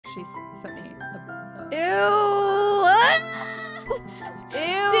she sent me the... Ew!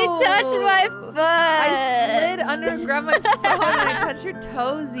 Ew! She touched my foot. I slid under and grabbed my phone and I touched your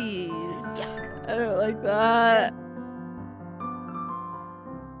toesies. Yuck. I don't like that.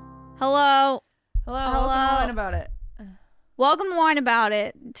 Hello. Hello. Hello. Welcome to Wine About It. Welcome to Wine About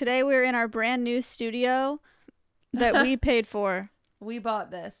It. Today we're in our brand new studio that we paid for. We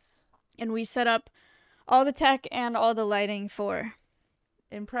bought this. And we set up all the tech and all the lighting for.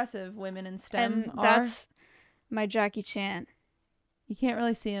 Impressive women in STEM And are. that's my Jackie Chan. You can't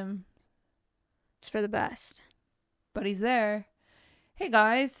really see him, It's for the best. but he's there. Hey,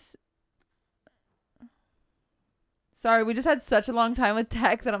 guys. Sorry, we just had such a long time with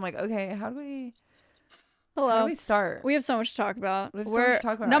tech that I'm like, okay, how do we start? We have so much to talk about. We have so much to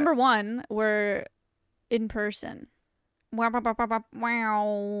talk about. Number one, we're in person.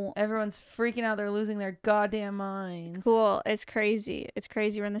 Wow. Everyone's freaking out. They're losing their goddamn minds. Cool. It's crazy. It's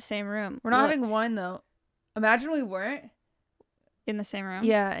crazy. We're in the same room. We're not Look. having wine, though. Imagine we weren't. In the same room?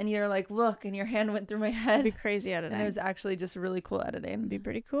 Yeah, and you're like, look, and your hand went through my head. It'd be crazy editing. And it was actually just really cool editing. It'd be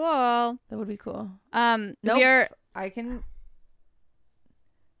pretty cool. That would be cool. Nope. Nope. I can...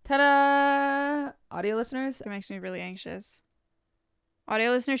 Ta-da! Audio listeners, It makes me really anxious.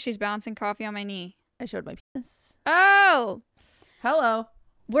 Audio listeners, she's bouncing coffee on my knee. I showed my penis. Oh! Hello.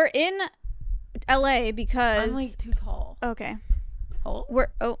 We're in LA because... I'm like too tall. Okay. Hello?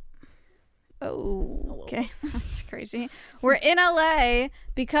 Oh, okay. That's crazy. We're in LA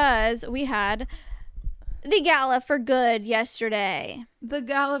because we had the Gala for Good yesterday. The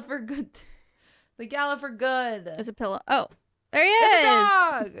Gala for Good. The Gala for Good. There's a pillow. Oh, there he It's is.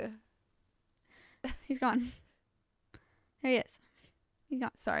 a dog. He's gone. There he is. He's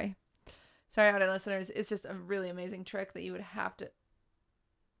gone. Sorry, audio listeners. It's just a really amazing trick that you would have to...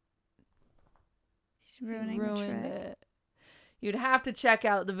 He's ruining the ruined trick. it. You'd have to check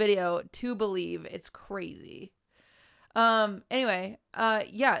out the video to believe. It's crazy. Anyway,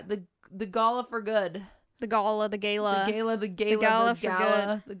 yeah, the Gala for Good. The Gala, the Gala. The Gala, The Gala for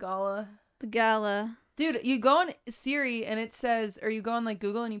Good. the Gala. The Gala. Dude, you go on Siri and it says, or you go on like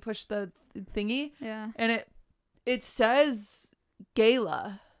Google and you push the thingy Yeah. and it says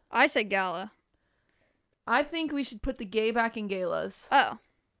Gala. I said Gala. I think we should put the gay back in galas. Oh.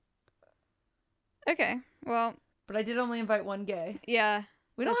 Okay. Well, But I did only invite one gay. yeah.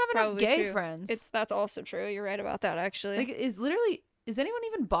 We don't That's have enough probably gay true. friends. That's also true. You're right about that, actually. Like, is anyone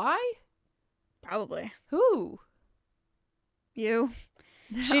even bi? Probably. Who? You.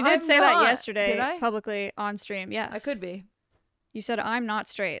 She I'm did say not. that yesterday Did I? publicly on stream. Yes. I could be. You said, I'm not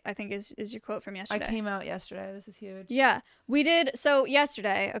straight, I think is your quote from yesterday. I came out yesterday. This is huge. Yeah. We did. So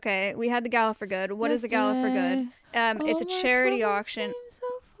yesterday, okay, we had the Gala for Good. What is the Gala for Good? It's a charity auction. So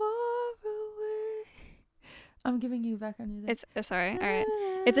far away. I'm giving you background music. It's sorry. All right.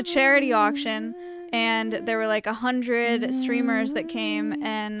 It's a charity auction, and there were like 100 streamers that came,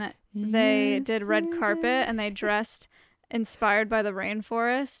 and they did red carpet, and they dressed inspired by the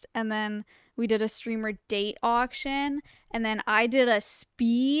rainforest, and then we did a streamer date auction, and then I did a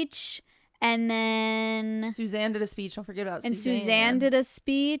speech, and then Suzanne did a speech. Don't forget about Suzanne. Suzanne did a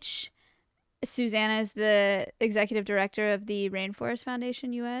speech. Susanna is the executive director of the Rainforest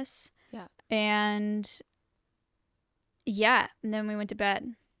Foundation US. Yeah. And yeah, and then we went to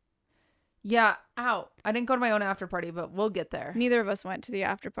bed. Yeah. Ow. I didn't go to my own after party, but we'll get there. Neither of us went to the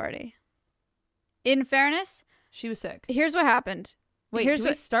after party. In fairness, She was sick. here's what happened. Wait, here's do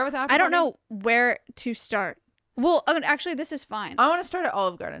we start with after I don't party? know where to start. Well, actually, this is fine. I want to start at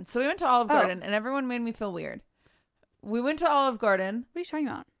Olive Garden. So we went to Olive Oh. Garden, and everyone made me feel weird. We went to Olive Garden. What are you talking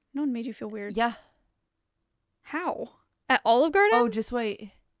about? No one made you feel weird. Yeah. How? At Olive Garden? Oh, just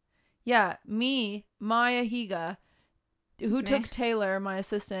wait. Yeah, me, Maya Higa, who It's me. took Taylor, my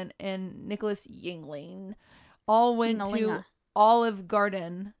assistant, and Nicholas Yingling, all went to Yinglinga. Olive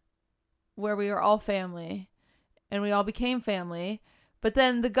Garden, where we were all family, and we all became family. But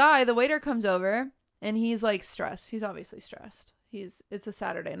then the waiter comes over, and he's like stressed. He's obviously stressed. It's a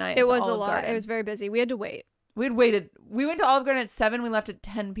Saturday night. It at the was a Olive lot. Garden. It was very busy. We had to wait. We had waited. We went to Olive Garden at 7. We left at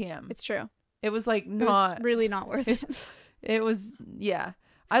 10 p.m. It's true. It was like It not. was really not worth it. It was, yeah.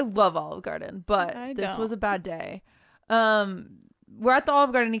 I love Olive Garden, but I this was don't. a bad day. We're at the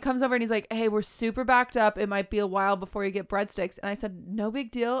Olive Garden. He comes over and he's like, "Hey, we're super backed up. It might be a while before you get breadsticks." And I said, "No big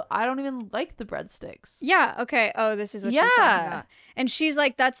deal. I don't even like the breadsticks." Yeah. Okay. Oh, this is what she's talking Yeah. about. And she's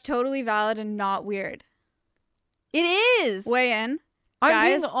like, that's totally valid and not weird. It is. Weigh in. I'm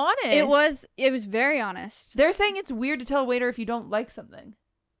guys, being honest. It was very honest. They're saying it's weird to tell a waiter if you don't like something.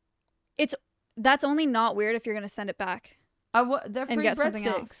 That's only not weird if you're gonna send it back They're and free get something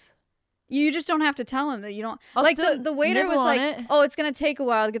breadsticks. else. You just don't have to tell him that you don't. I'll like still the waiter nibble was on like, it. "Oh, it's gonna take a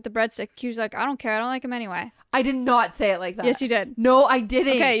while to get the breadstick." He was like, "I don't care. I don't like them anyway." I did not say it like that. Yes, you did. No, I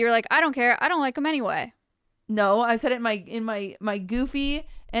didn't. Okay, you're like, "I don't care. I don't like them anyway." No, I said it in my goofy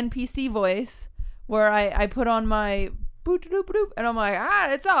NPC voice, where I put on my boop doop doop, and I'm like,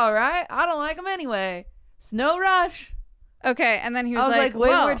 it's all right. I don't like them anyway. It's no rush. Okay, and then he was I was like, way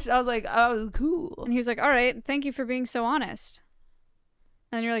 "Well," more. I was like, I was cool. and he was like, "All right, thank you for being so honest."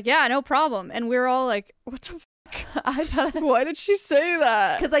 And you're like, "Yeah, no problem." And we're all like, "What the? I thought Why did she say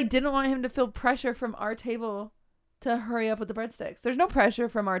that?" because I didn't want him to feel pressure from our table to hurry up with the breadsticks. There's no pressure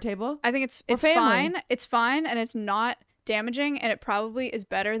from our table. I think it's family. fine. It's fine, and it's not damaging, and it probably is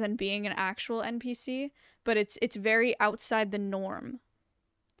better than being an actual NPC. But it's very outside the norm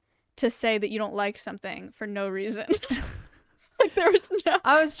to say that you don't like something for no reason. Like there was no.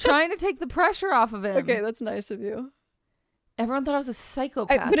 I was trying to take the pressure off of him. Okay, that's nice of you. Everyone thought I was a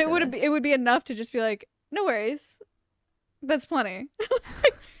psychopath. But it would be enough to just be like, "No worries, that's plenty."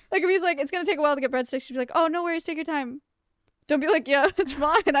 Like if he's like, "It's gonna take a while to get breadsticks," you'd be like, "Oh, no worries, take your time." Don't be like, "Yeah, it's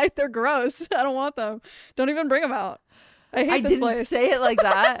fine. They're gross. I don't want them. Don't even bring them out. I hate this place." I didn't say it like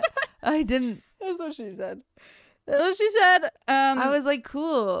that. I didn't. That's what she said. That's what she said. I was like,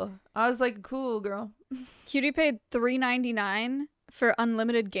 cool. I was like, cool, girl. Cutie paid $3.99 for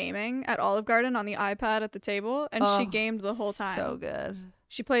unlimited gaming at Olive Garden on the iPad at the table, and she gamed the whole time. So good.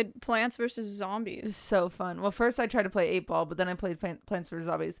 She played Plants vs. It was Zombies. so fun. Well, first I tried to play 8-Ball, but then I played Plants vs.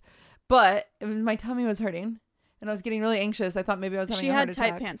 Zombies. But my tummy was hurting, and I was getting really anxious. I thought maybe I was having a heart attack. She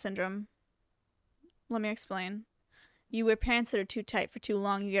had tight pants syndrome. Let me explain. You wear pants that are too tight for too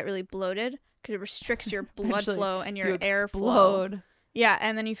long, you get really bloated because it restricts your blood flow and your air flow. Yeah,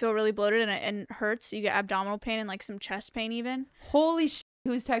 and then you feel really bloated and it hurts. You get abdominal pain and like some chest pain even. Holy shit.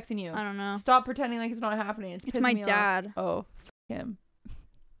 Who's texting you? I don't know. Stop pretending like it's not happening. It's my me dad. Off. Oh, him.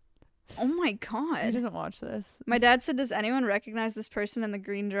 Oh my god. He doesn't watch this. My dad said, "Does anyone recognize this person in the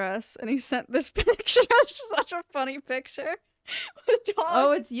green dress?" And he sent this picture. It's such a funny picture. The dog.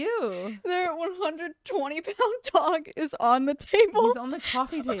 Oh, it's you. Their 120-pound dog is on the table. He's on the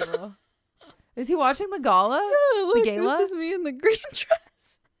coffee table. Is he watching the Gala? Oh, look, the Gala? This is me in the green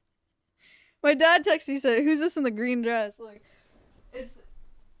dress. My dad texted me, said, "Who's this in the green dress?" Like, it's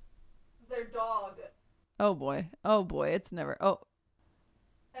their dog. Oh boy. Oh boy. It's never. Oh.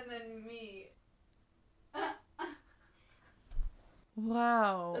 And then me.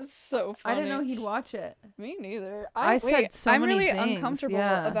 Wow. That's so funny. I didn't know he'd watch it. Me neither. I said so I'm many really things, uncomfortable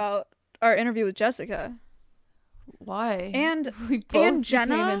yeah. about our interview with Jessica. Why? And we both and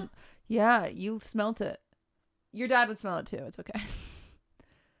Jenna. Yeah, you smelt it. Your dad would smell it too. It's okay.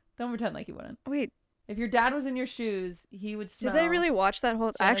 Don't pretend like you wouldn't. Wait. If your dad was in your shoes, he would smell. Did they really watch that whole?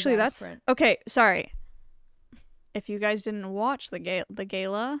 Jenna's Actually, that's aspirin. okay. Sorry. If you guys didn't watch the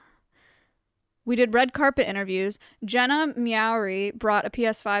gala, we did red carpet interviews. Jenna Meowry brought a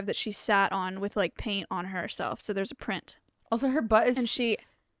PS5 that she sat on with like paint on herself. So there's a print. Also, her butt is. And she.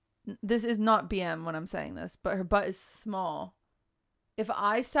 This is not BM when I'm saying this, but her butt is small. If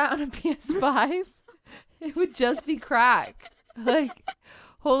I sat on a PS5, it would just be crack. Like,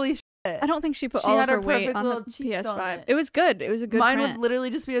 holy shit. I don't think she put She all had of her her weight perfect on the little cheeks on PS5. it. It was good. It was a good Mine print. would literally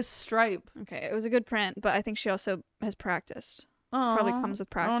just be a stripe. Okay, it was a good print, but I think she also has practiced. Aww, Probably comes with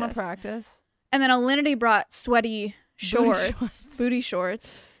I want to practice. practice. And then Alinity brought sweaty shorts, shorts. booty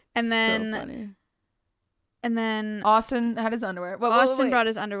shorts, and So then funny. Austin had his underwear. Well, Austin brought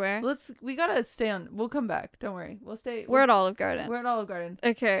his underwear. We gotta stay on. We'll come back. Don't worry. We'll stay. We're at Olive Garden. We're at Olive Garden.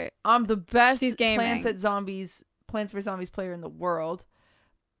 Okay. I'm the best She's gaming. Plants vs. Zombies player in the world.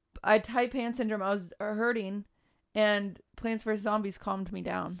 I had tight pants syndrome. I was hurting, and Plants vs. Zombies calmed me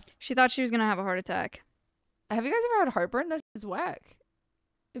down. She thought she was gonna have a heart attack. Have you guys ever had heartburn? That is whack.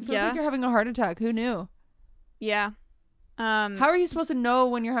 It feels Yeah. like you're having a heart attack. Who knew? Yeah. How are you supposed to know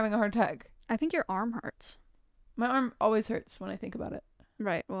when you're having a heart attack? I think your arm hurts. My arm always hurts when I think about it.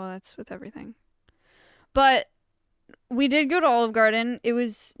 Right. Well, that's with everything. But we did go to Olive Garden. It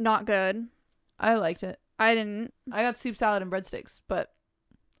was not good. I liked it. I didn't. I got soup, salad, and breadsticks, but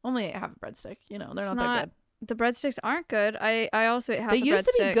only ate half a breadstick. You know, they're not that good. The breadsticks aren't good. I also ate half They a used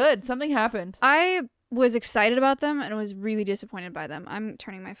to be breadstick. good. Something happened. I was excited about them and was really disappointed by them. I'm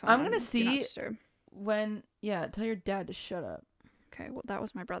turning my phone I'm on. gonna Do not see disturb. when. Yeah, tell your dad to shut up. Okay, well that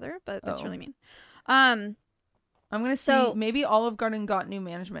was my brother, but that's Oh. really mean. I'm gonna So- see. Maybe Olive Garden got new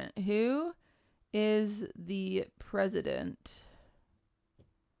management. Who is the president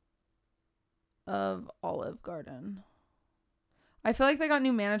of Olive Garden? I feel like they got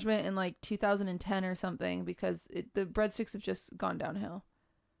new management in like 2010 or something because the breadsticks have just gone downhill.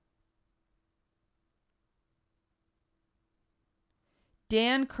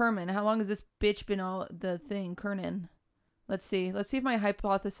 Dan Kerman. How long has this bitch been all the thing? Kernan. Let's see if my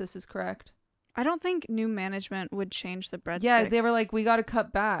hypothesis is correct. I don't think new management would change the breadsticks. Yeah, they were like, we got to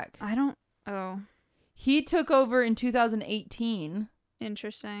cut back. Oh. He took over in 2018.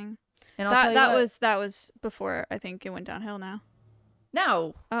 Interesting. And that was before I think it went downhill now.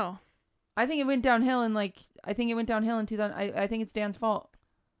 No. Oh. I think it went downhill in 2000. I think it's Dan's fault.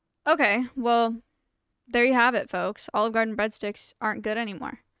 Okay, well, there you have it, folks. Olive Garden breadsticks aren't good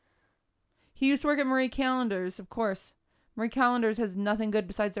anymore. He used to work at Marie Callender's, of course. Marie Callender's has nothing good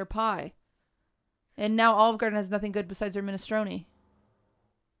besides their pie. And now Olive Garden has nothing good besides their minestrone.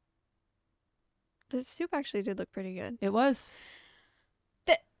 The soup actually did look pretty good. It was.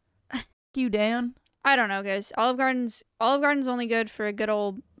 Thank you, Dan. I don't know, guys. Olive Garden's only good for a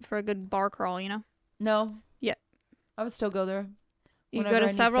good bar crawl, you know? No. Yeah. I would still go there. You go to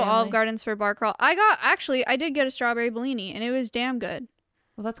several Olive Gardens for a bar crawl. I did get a strawberry Bellini, and it was damn good.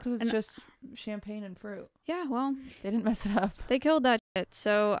 Well, that's because it's just champagne and fruit. Yeah, well. They didn't mess it up. They killed that shit.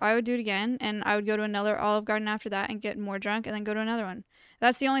 So I would do it again, and I would go to another Olive Garden after that and get more drunk, and then go to another one.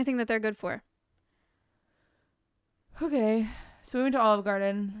 That's the only thing that they're good for. Okay. So we went to Olive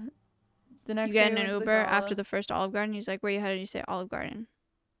Garden. The next you get day in an Uber after the first Olive Garden. He's like, where you headed? You say Olive Garden.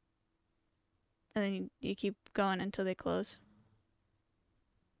 And then you keep going until they close.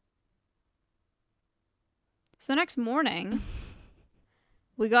 So the next morning,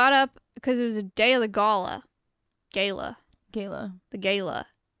 we got up because it was a day of the Gala. The Gala.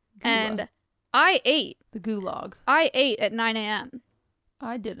 And I ate. The gulag. I ate at 9 a.m.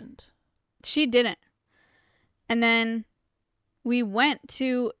 I didn't. She didn't. And then we went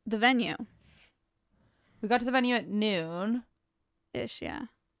to the venue. We got to the venue at noon. Ish, yeah.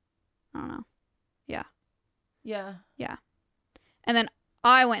 I don't know. Yeah. Yeah. Yeah. And then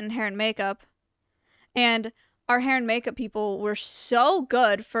I went in hair and makeup. And our hair and makeup people were so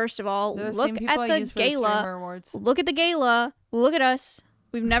good, first of all. Look at the gala. Look at the gala. Look at us.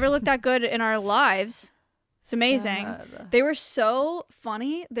 We've never looked that good in our lives. It's amazing. Sad. They were so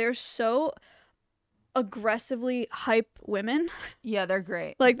funny. They're so aggressively hype women. Yeah, they're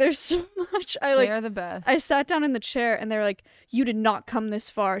great. Like, there's so much. They are the best. I sat down in the chair and they're like, you did not come this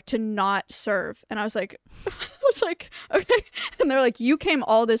far to not serve. And I was like, okay. And they're like, you came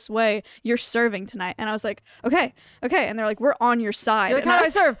all this way. You're serving tonight. And I was like, okay. And they're like, we're on your side. You're like, how do I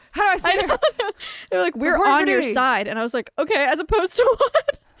serve? They're like, we're on your side. And I was like, okay, as opposed to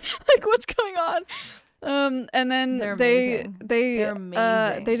what? Like, what's going on? And then they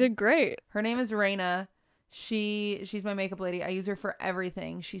did great. Her name is Raina. She's my makeup lady. I use her for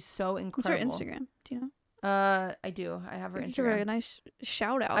everything. She's so incredible. What's her Instagram? Do you know? I do. I have her Instagram. Give her a nice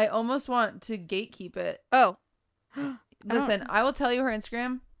shout out. I almost want to gatekeep it. Oh. Listen, I will tell you her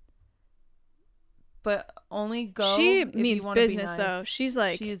Instagram, but only go. She if means you want to business, be nice. though. She's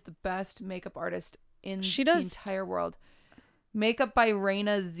like, she is the best makeup artist in the entire world. Makeup by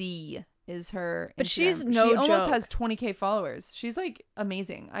Raina Z is her. But Instagram. she's She almost joke. has 20,000 followers. She's like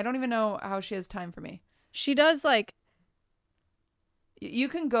amazing. I don't even know how she has time for me. She does like. You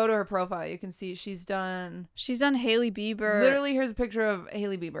can go to her profile. You can see she's done Hailey Bieber. Literally, here's a picture of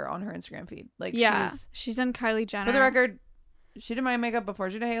Hailey Bieber on her Instagram feed. Like, yeah, she's done Kylie Jenner. For the record, she did my makeup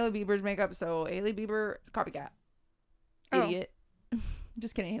before she did Hailey Bieber's makeup, so Hailey Bieber is copycat. Idiot.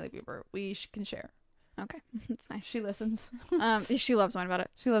 Just kidding, Hailey Bieber. We can share. Okay, that's nice. She listens. She loves one about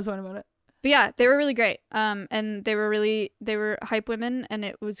it. She loves one about it. But yeah, they were really great. And they were hype women, and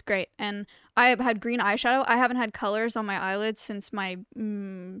it was great. And I had green eyeshadow. I haven't had colors on my eyelids since my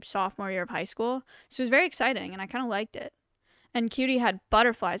sophomore year of high school. So it was very exciting, and I kind of liked it. And Cutie had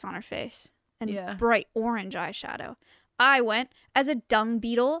butterflies on her face and bright orange eyeshadow. I went as a dung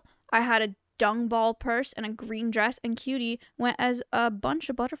beetle. I had a dung ball purse and a green dress, and Cutie went as a bunch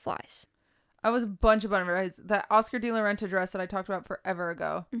of butterflies. I was a bunch of butterflies. That Oscar de la Renta dress that I talked about forever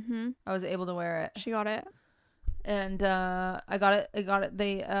ago. Mm-hmm. I was able to wear it. She got it. And I got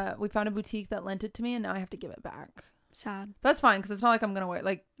it. We found a boutique that lent it to me, and now I have to give it back. Sad. That's fine, because it's not like I'm going to wear it.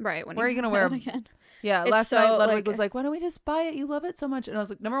 Like, right. Where are you going to wear it again? Yeah, last night Ludwig was like, why don't we just buy it? You love it so much. And I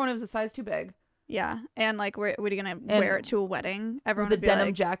was like, number one, it was a size too big. Yeah. And like, what are you going to wear it to a wedding? Everyone with the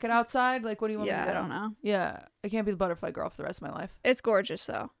denim jacket outside? Like, what do you want me to do? Yeah, I don't know. Yeah. I can't be the butterfly girl for the rest of my life. It's gorgeous,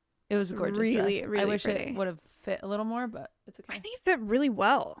 though. It was a gorgeous dress. Really I wish pretty. it would have fit a little more, but it's okay. I think it fit really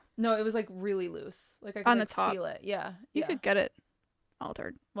well. No, it was like really loose. Like I could on the top. feel it. Yeah. You could get it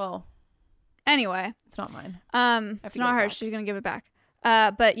altered. Well, anyway, it's not mine. It's not hers. She's gonna give it back.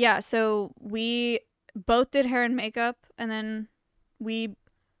 But yeah, so we both did hair and makeup, and then we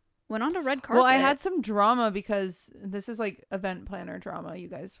went on to red carpet. Well, I had some drama because this is like event planner drama. You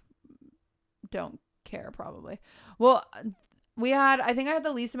guys don't care probably. Well, I think I had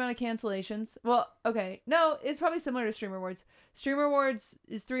the least amount of cancellations. Well, okay. No, it's probably similar to Streamer Awards. Streamer Awards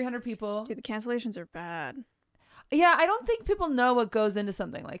is 300 people. Dude, the cancellations are bad. Yeah, I don't think people know what goes into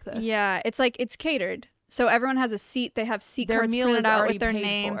something like this. Yeah, it's like it's catered. So everyone has a seat. They have seat cards printed out with their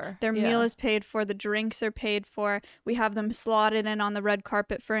name. Their meal is paid for. The drinks are paid for. We have them slotted in on the red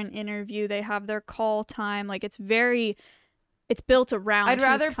carpet for an interview. They have their call time. Like it's built around I'd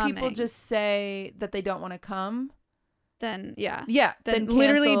rather coming. people just say that they don't want to come. Then then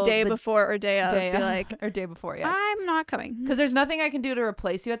literally day before or day of, be like, or day before, I'm not coming, because there's nothing I can do to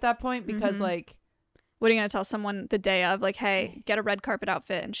replace you at that point, because like, what are you gonna tell someone the day of, like, hey, get a red carpet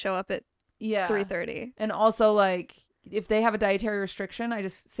outfit and show up at 3:30? And also, like, if they have a dietary restriction, I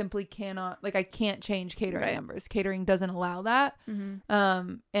just simply cannot, like, I can't change catering numbers. Catering doesn't allow that.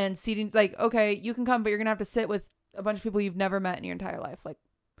 And seating, like, okay, you can come, but you're gonna have to sit with a bunch of people you've never met in your entire life. Like,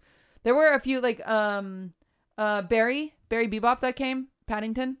 there were a few, like, Barry Bebop that came,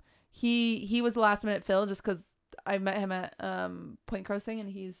 Paddington. He was the last minute fill just because I met him at Point Crossing, and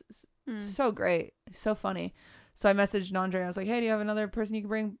he's so great, so funny. So I messaged Andre. I was like, hey, do you have another person you can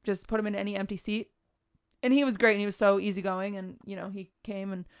bring? Just put him in any empty seat. And he was great, and he was so easygoing, and he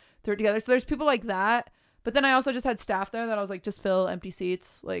came and threw it together. So there's people like that. But then I also just had staff there that I was like, just fill empty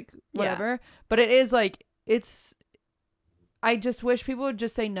seats, like whatever. Yeah. But it is like, I just wish people would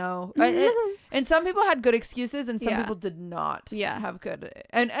just say no. And some people had good excuses, and some people did not have good.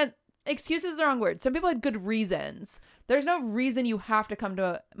 And excuses is the wrong word. Some people had good reasons. There's no reason you have to come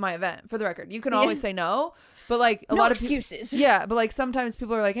to my event, for the record. You can always say no, but like a lot of excuses. Yeah, but like sometimes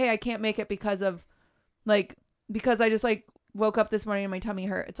people are like, hey, I can't make it because I just like woke up this morning and my tummy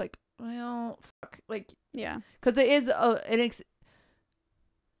hurt. It's like, well, fuck. Like, yeah. Because it is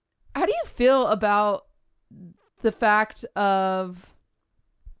how do you feel about the fact of,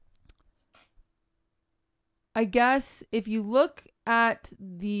 I guess if you look at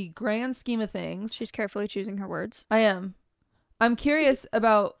the grand scheme of things, she's carefully choosing her words. I am. I'm curious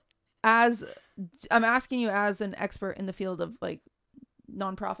about, I'm asking you as an expert in the field of like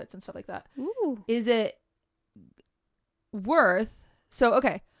nonprofits and stuff like that. Ooh. Is it worth? So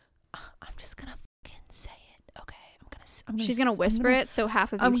okay, I'm just gonna fucking say it. Okay, she's gonna whisper it so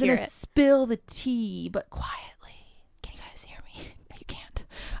half of you hear it. I'm gonna spill the tea, but quietly. Can you guys hear me? No, you can't.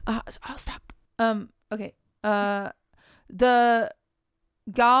 So I'll stop. Okay. The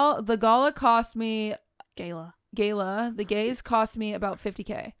gala cost me. Gala. The gays cost me about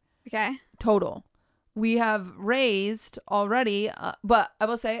 $50,000. Okay. Total. We have raised already, but I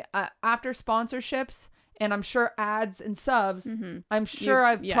will say after sponsorships and I'm sure ads and subs, I'm sure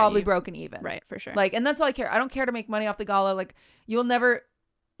I've probably broken even. Right, for sure. Like, and that's all I care. I don't care to make money off the gala. Like, you'll never,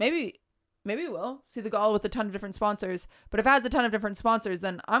 maybe we will see the gala with a ton of different sponsors, but if it has a ton of different sponsors,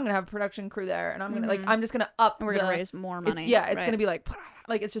 then I'm gonna have a production crew there, and I'm gonna like, I'm just gonna up. And we're gonna raise more money. It's gonna be like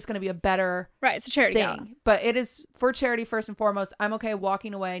it's just gonna be a better it's a charity thing. Gala. But it is for charity first and foremost. I'm okay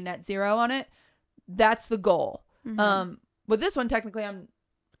walking away net zero on it. That's the goal. With this one, technically,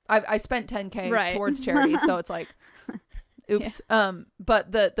 I spent $10,000 towards charity, so it's like, oops. Yeah.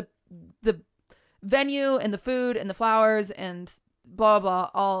 But the venue and the food and the flowers and blah blah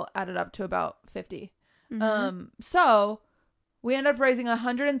all added up to about 50. So we end up raising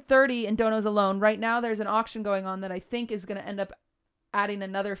 130 in donos alone. Right now, there's an auction going on that I think is going to end up adding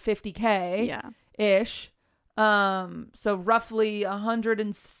another $50,000 ish. So roughly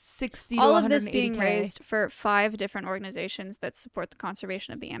 160 to 180K. All of this being raised for 5 different organizations that support the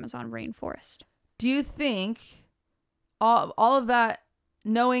conservation of the Amazon rainforest. Do you think all of that,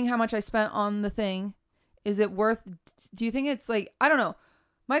 knowing how much I spent on the thing, is it worth? Do you think it's like, I don't know.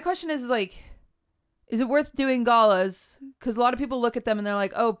 My question is like, is it worth doing galas? Because a lot of people look at them and they're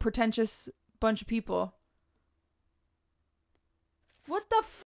like, oh, pretentious bunch of people. What the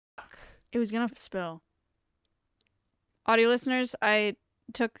fuck? It was gonna spill. Audio listeners, I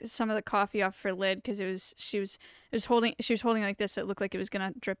took some of the coffee off her lid because she was holding like this. It looked like it was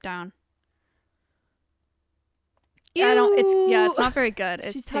gonna drip down. Ew. It's not very good.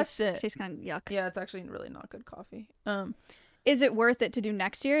 She touched it. It tastes kind of yuck. Yeah, it's actually really not good coffee. Is it worth it to do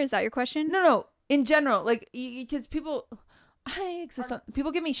next year? Is that your question? No. In general, like, because people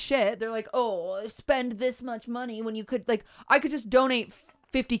give me shit. They're like, oh, spend this much money when you could, like, I could just donate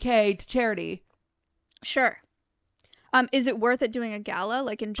 $50,000 to charity. Sure. Is it worth it doing a gala,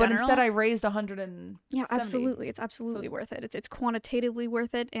 like, in general? But instead I raised 170. Yeah, absolutely. It's absolutely worth it. It's quantitatively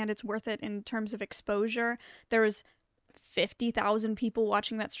worth it, and it's worth it in terms of exposure. There was 50,000 people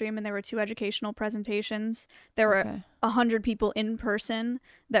watching that stream, and there were 2 educational presentations. There were 100 people in person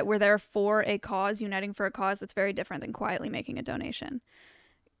that were there for a cause, uniting for a cause that's very different than quietly making a donation.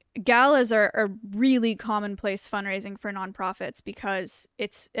 galas are a really commonplace fundraising for nonprofits because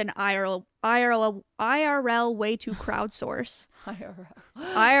it's an IRL way to crowdsource.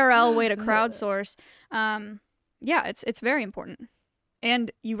 IRL way to crowdsource. Yeah, it's very important.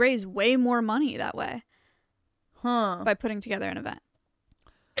 And you raise way more money that way. By putting together an event.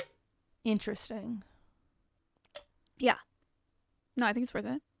 Interesting. Yeah. No, I think it's worth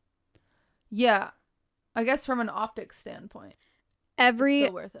it. Yeah. I guess from an optics standpoint. It's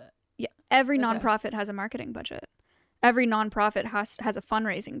still worth it. Yeah. Every nonprofit has a marketing budget. Every nonprofit has a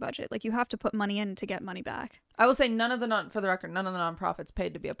fundraising budget. Like, you have to put money in to get money back. I will say for the record, none of the nonprofits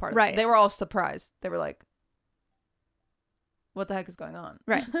paid to be a part of right. it. They were all surprised. They were like, what the heck is going on?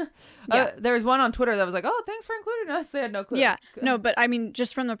 Right. Yeah. There was one on Twitter that was like, oh, thanks for including us. They had no clue. Yeah. No, but I mean,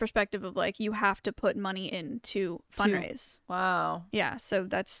 just from the perspective of like, you have to put money in to fundraise. Wow. Yeah. So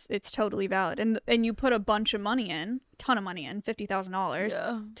it's totally valid. And you put a bunch of money in, ton of money in,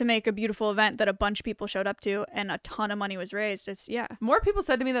 $50,000 to make a beautiful event that a bunch of people showed up to, and a ton of money was raised. More people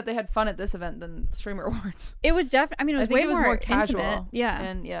said to me that they had fun at this event than Streamer Awards. It was definitely, I mean, it was way more casual. Intimate. Yeah.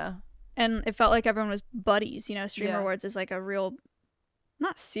 And And it felt like everyone was buddies. You know, Streamer Awards is like a real,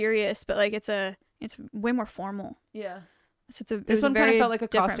 not serious, but like it's way more formal. Yeah. So this one kind of felt like a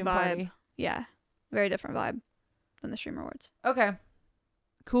costume vibe. party. Yeah. Very different vibe than the Streamer Awards. Okay.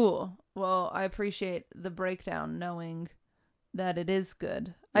 Cool. Well, I appreciate the breakdown, knowing that it is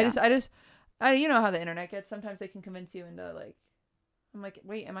good. Yeah. I you know how the internet gets. Sometimes they can convince you into like, I'm like,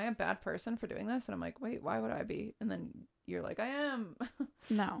 wait, am I a bad person for doing this? And I'm like, wait, why would I be? And then you're like, I am.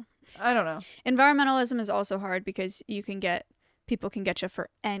 No. I don't know. Environmentalism is also hard because people can get you for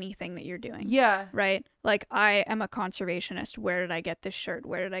anything that you're doing. Yeah. Right? Like, I am a conservationist. Where did I get this shirt?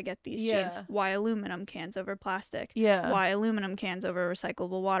 Where did I get these jeans? Why aluminum cans over plastic? Yeah. Why aluminum cans over a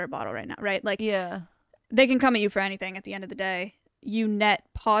recyclable water bottle right now? Right? Like, yeah. They can come at you for anything at the end of the day. You net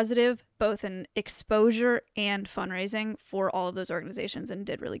positive, both in exposure and fundraising for all of those organizations, and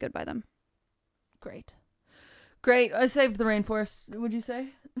did really good by them. Great. I saved the rainforest, would you say?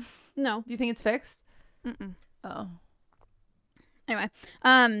 No. Do you think it's fixed? Mm-mm. Oh. Anyway,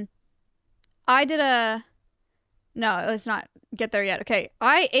 I did no, let's not get there yet. Okay.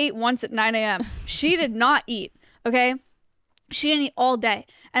 I ate once at 9 a.m. She did not eat. Okay. She didn't eat all day.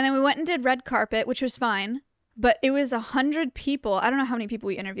 And then we went and did red carpet, which was fine. But it was 100 people. I don't know how many people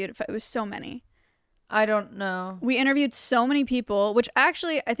we interviewed. It was so many. I don't know. We interviewed so many people, which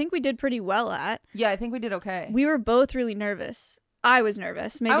actually I think we did pretty well at. Yeah, I think we did okay. We were both really nervous. I was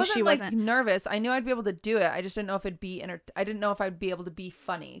nervous. Maybe she wasn't. Like nervous. I knew I'd be able to do it. I just didn't know if it'd be I didn't know if I'd be able to be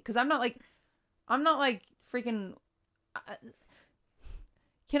funny, because I'm not like freaking.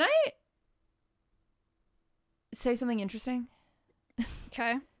 Can I say something interesting?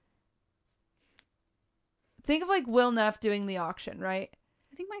 Okay. Think of like Will Neff doing the auction, right?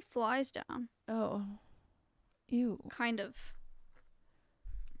 I think my fly's down. Oh. Ew. Kind of.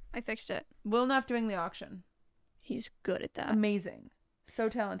 I fixed it. Will Neff doing the auction. He's good at that. Amazing. So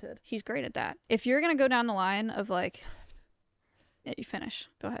talented. He's great at that. If you're going to go down the line of like... Yeah, you finish.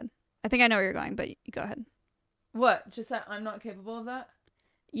 Go ahead. I think I know where you're going, but you go ahead. What? Just that I'm not capable of that?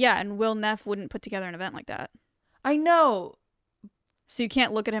 Yeah, and Will Neff wouldn't put together an event like that. I know. So you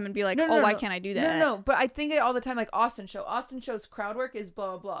can't look at him and be like, why can't I do that? No, but I think it all the time, like Austin Show. Austin Show's crowd work is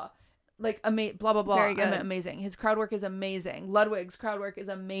blah, blah, blah. Like, blah, blah, blah. Very good. Amazing. His crowd work is amazing. Ludwig's crowd work is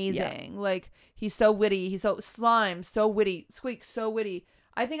amazing. Yeah. Like, he's so witty. He's so... Slime, so witty. Squeak, so witty.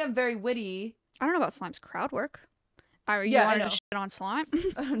 I think I'm very witty. I don't know about Slime's crowd work. You want to just shit on Slime?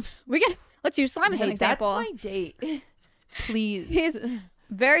 Let's use Slime as an example. That's my date. Please. He's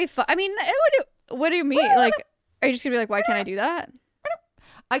very fun. I mean, what do you mean? Like, are you just going to be like, why can't I do that?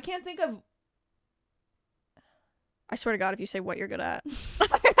 I can't think of... I swear to God, if you say what you're good at.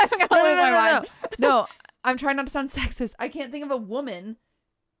 No, I'm trying not to sound sexist. I can't think of a woman...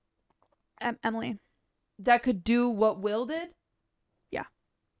 Emily. That could do what Will did? Yeah.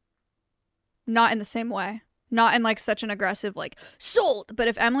 Not in the same way. Not in like such an aggressive, like, sold. But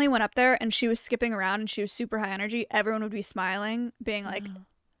if Emily went up there and she was skipping around and she was super high energy, everyone would be smiling, being like,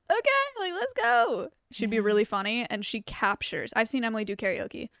 okay, like, let's go. She'd be really funny, and she captures. I've seen Emily do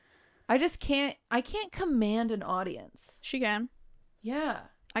karaoke. I can't command an audience. She can. Yeah.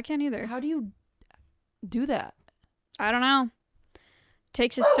 I can't either. How do you do that? I don't know.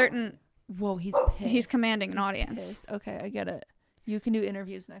 Takes a certain... Whoa, he's pissed. He's commanding an audience. Pissed. Okay, I get it. You can do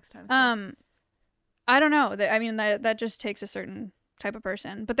interviews next time. So. I don't know. I mean, that just takes a certain type of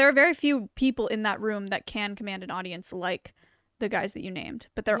person. But there are very few people in that room that can command an audience like the guys that you named.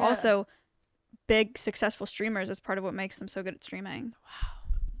 But they're also big, successful streamers. That's part of what makes them so good at streaming. Wow.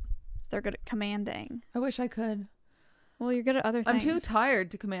 They're good at commanding. I wish I could. Well, you're good at other things. I'm too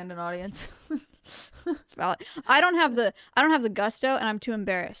tired to command an audience. It's valid. I don't have the gusto, and I'm too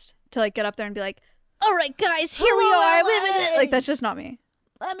embarrassed to like get up there and be like, all right, guys, here we are. Like, that's just not me.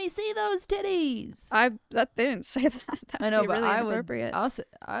 Let me see those titties. They didn't say that. I know, be but really I inappropriate.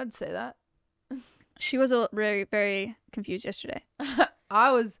 I'd say that. She was very, very confused yesterday.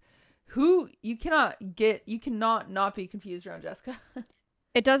 You cannot not be confused around Jessica.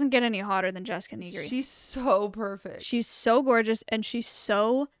 It doesn't get any hotter than Jessica Nigri. She's so perfect. She's so gorgeous, and she's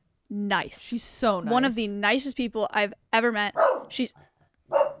so nice. She's so nice. One of the nicest people I've ever met. She's...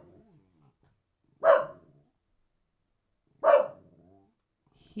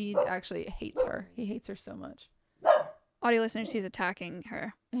 He actually hates her. He hates her so much. Audio listeners, he's attacking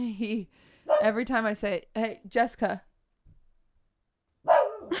her. Every time I say, hey, Jessica.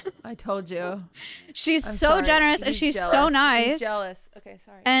 I told you. She's so generous, and she's so nice. He's jealous. Okay,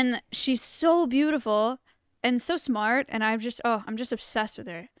 sorry. And she's so beautiful and so smart, and I'm just obsessed with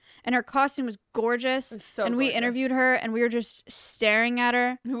her. And her costume was gorgeous. It was so and gorgeous. We interviewed her, and we were just staring at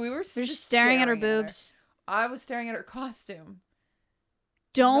her. We were just staring at her boobs. I was staring at her costume.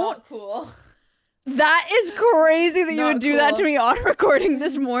 Not cool. That is crazy that you would do that cool. to me on recording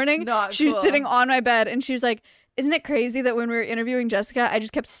this morning. She was sitting on my bed, and she was like, isn't it crazy that when we were interviewing Jessica, I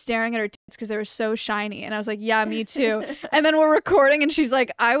just kept staring at her tits because they were so shiny? And I was like, yeah, me too. And then we're recording, and she's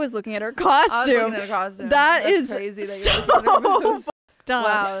like, I was looking at her costume. I was looking at her costume. That's crazy that so you're looking at her boobs.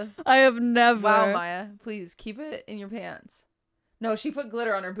 Wow. I have never. Wow, Maya. Please keep it in your pants. No, she put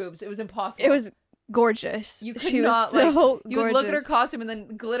glitter on her boobs. It was impossible. It was gorgeous. You could she not, was so gorgeous. You would look at her costume, and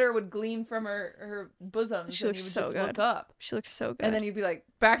then glitter would gleam from her bosom. She and looked you would so just good. look up. She looks so good. And then you'd be like,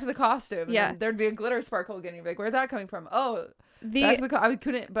 back to the costume. And then there'd be a glitter sparkle again. You'd be like, where'd that coming from? Oh, back to the I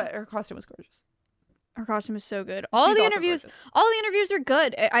couldn't, but her costume was gorgeous. Her costume is so good. All the interviews were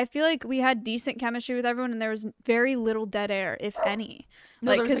good. I feel like we had decent chemistry with everyone, and there was very little dead air, if any.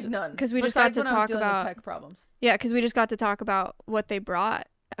 No, there was none. Because we just got to talk about tech problems. Yeah, because we just got to talk about what they brought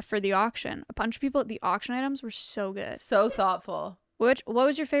for the auction. A bunch of people. The auction items were so good. So thoughtful. What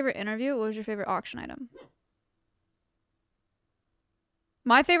was your favorite interview? What was your favorite auction item?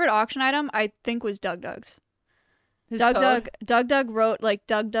 My favorite auction item, I think, was Doug's. Doug wrote like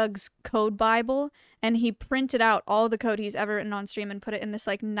Doug's code Bible, and he printed out all the code he's ever written on stream and put it in this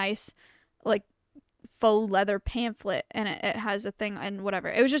like nice like faux leather pamphlet, and it has a thing and whatever.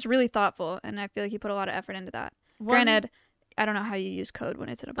 It was just really thoughtful, and I feel like he put a lot of effort into that. Granted, I don't know how you use code when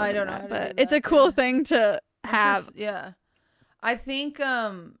it's in a book. I don't know, but it's a cool thing to have. I think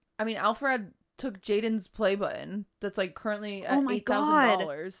Alfred took Jaden's play button that's like currently at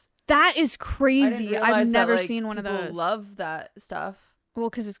 $8,000. That is crazy. I've never seen one of those. People love that stuff. Well,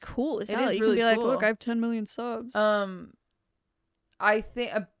 because it's cool as hell. It is you really can be cool. like, look, I have 10 million subs. I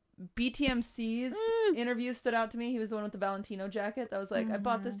think BTMC's interview stood out to me. He was the one with the Valentino jacket. That was like, I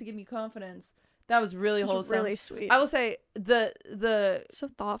bought this to give me confidence. That was really wholesome. Really sweet. I will say the so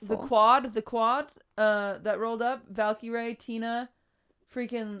thoughtful. The quad that rolled up, Valkyrie, Tina,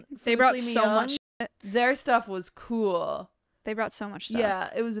 freaking they brought so much shit. Their stuff was cool. They brought so much stuff.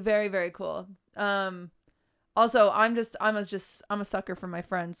 Yeah, it was very, very cool. Also, I'm a sucker for my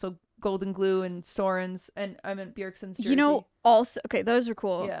friends. So Golden Glue and Soren's, and I meant Bjergsen's jersey. You know, also okay, those are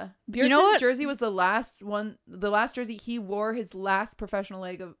cool. Yeah, Bjergsen's jersey was the last jersey he wore his last professional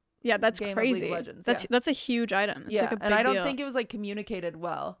leg of. Yeah, that's game crazy. Of League of Legends. That's a huge item. It's like a big and I don't deal. think it was like communicated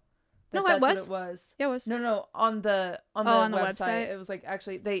well. No, that's it was. What it was. Yeah, it was. No, on the website, it was like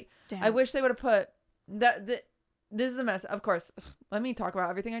actually they. Damn. I wish they would have put that. This is a mess. Of course, let me talk about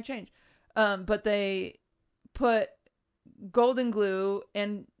everything I changed. But they put Golden Glue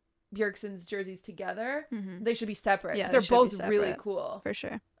and Bjergsen's jerseys together. Mm-hmm. They should be separate. Yeah, they're both really cool for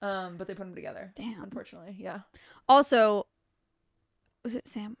sure. But they put them together. Damn. Unfortunately, yeah. Also, was it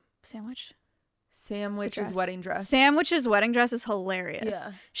Sandwich's wedding dress. Sandwich's wedding dress is hilarious.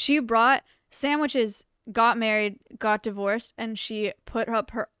 Yeah. She brought Sandwich's, got married, got divorced, and she put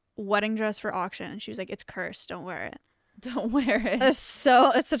up her wedding dress for auction, and she was like, it's cursed, don't wear it. It's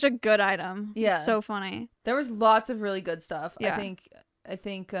such a good item. Yeah, it's so funny. There was lots of really good stuff. I think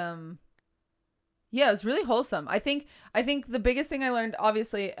yeah, it was really wholesome. I think the biggest thing I learned,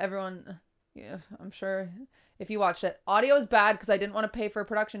 obviously everyone, I'm sure if you watched it, audio is bad because I didn't want to pay for a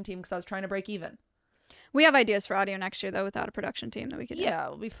production team because I was trying to break even. We have ideas for audio next year though, without a production team that we could do. Yeah,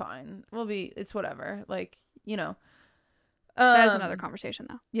 we'll be fine. It's whatever, like, that is another conversation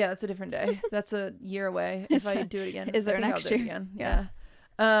though. Yeah, that's a different day. That's a year away if I do it again. Is there next year? Again. Yeah.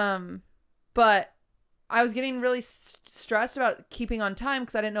 But I was getting really stressed about keeping on time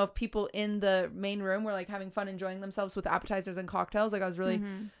because I didn't know if people in the main room were like having fun enjoying themselves with appetizers and cocktails. Like I was really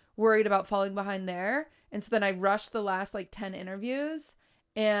worried about falling behind there. And so then I rushed the last like 10 interviews,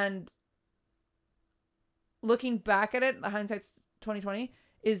 and looking back at it, the hindsight's 2020,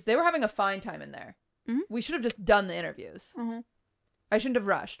 is they were having a fine time in there. Mm-hmm. We should have just done the interviews. Mm-hmm. I shouldn't have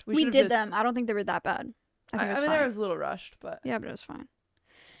rushed. We did them. I don't think they were that bad. I mean, there was a little rushed, but yeah, but it was fine.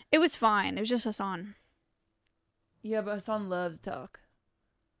 It was fine. It was just Hassan. Yeah, but Hassan loves to talk.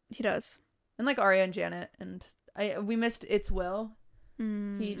 He does. And like Arya and Janet, and we missed It's Will.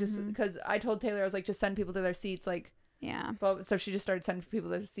 Mm-hmm. He just, because I told Taylor, I was like, just send people to their seats, like. Yeah. But so she just started sending people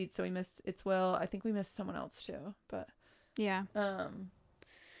to their seats, so we missed It's Will. I think we missed someone else too, but. Yeah.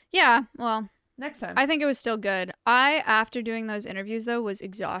 Yeah. Well. Next time. I think it was still good. After doing those interviews though, was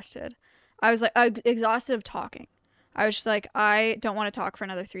exhausted. I was like exhausted of talking. I was just like, I don't want to talk for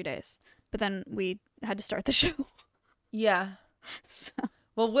another 3 days. But then we had to start the show. Yeah. So.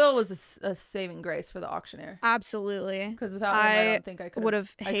 Well, Will was a saving grace for the auctioneer. Absolutely. Because without him, I don't think I could would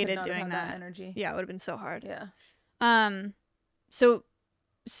have hated doing that energy. Yeah, it would have been so hard. Yeah. So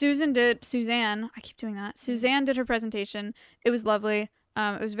Suzanne, I keep doing that. Suzanne did her presentation. It was lovely.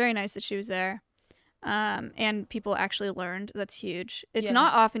 It was very nice that she was there. And people actually learned. That's huge. It's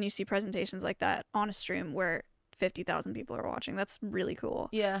not often you see presentations like that on a stream where 50,000 people are watching. That's really cool.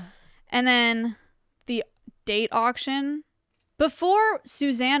 Yeah. And then the date auction. Before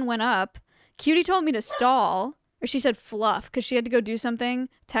Suzanne went up, Cutie told me to stall. Or she said fluff, because she had to go do something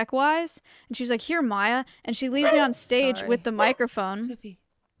tech-wise. And she was like, here, Maya. And she leaves me on stage with the microphone. Swiffy.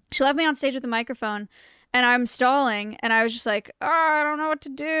 She left me on stage with the microphone. And I'm stalling. And I was just like, I don't know what to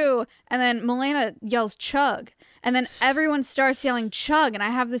do. And then Milena yells, chug. And then everyone starts yelling, chug. And I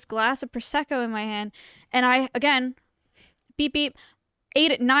have this glass of Prosecco in my hand. And I, again, beep, beep,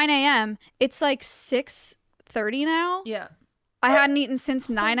 9 a.m. It's like 6:30 now. Yeah. I hadn't eaten since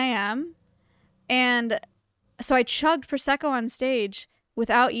 9 a.m. And so I chugged Prosecco on stage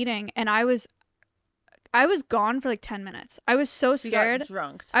without eating, and I was gone for like 10 minutes. I was so scared. You got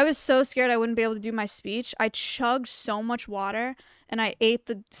drunk. I was so scared I wouldn't be able to do my speech. I chugged so much water, and I ate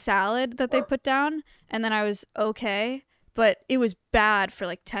the salad that they put down, and then I was okay. But it was bad for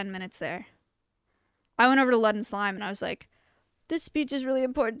like 10 minutes there. I went over to Lud and Slime, and I was like, this speech is really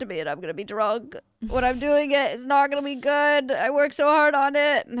important to me, and I'm going to be drunk when I'm doing it. It's not going to be good. I worked so hard on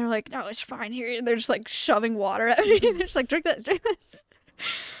it. And they're like, no, it's fine here. And they're just like shoving water at me. They're just like, drink this, drink this.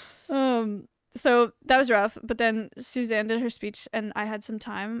 So that was rough. But then Suzanne did her speech, and I had some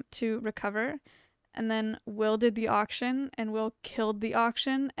time to recover. And then Will did the auction, and Will killed the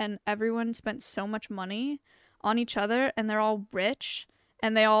auction. And everyone spent so much money on each other, and they're all rich.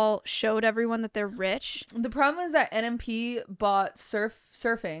 And they all showed everyone that they're rich. The problem is that NMP bought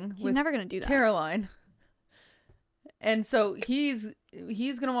surfing. He's never gonna do that. Caroline. And so he's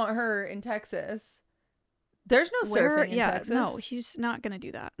gonna want her in Texas. There's no surfing in Texas. No, he's not gonna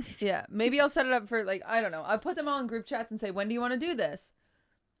do that. Yeah, maybe I'll set it up for like, I don't know. I'll put them all in group chats and say, when do you want to do this?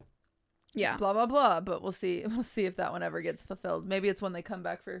 Yeah. Blah blah blah. But we'll see. We'll see if that one ever gets fulfilled. Maybe it's when they come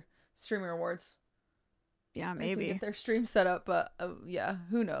back for streamer awards. Yeah, maybe. Get their stream set up, but yeah,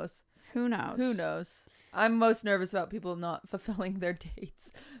 who knows? Who knows? Who knows? I'm most nervous about people not fulfilling their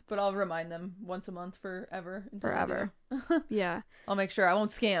dates, but I'll remind them once a month forever. Forever. Yeah. I'll make sure I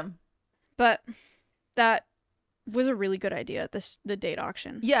won't scam. But that was a really good idea, the date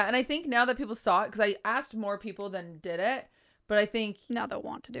auction. Yeah, and I think now that people saw it, because I asked more people than did it, but I think now they'll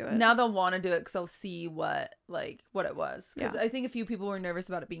want to do it. Now they'll want to do it because they'll see what it was. Because yeah. I think a few people were nervous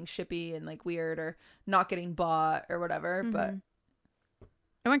about it being shippy and like weird or not getting bought or whatever. Mm-hmm. But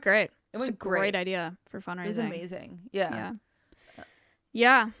it went great. It was a great idea for fundraising. It was amazing. Yeah.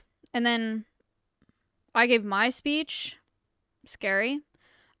 Yeah. And then I gave my speech. Scary.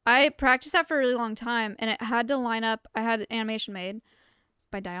 I practiced that for a really long time, and it had to line up. I had an animation made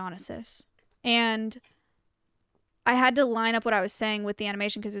by Dionysus, and I had to line up what I was saying with the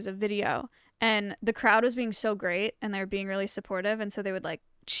animation because it was a video, and the crowd was being so great, and they were being really supportive, and so they would like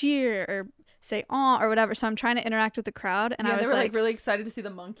cheer or say "aw" or whatever. So I'm trying to interact with the crowd, and I was they were like really excited to see the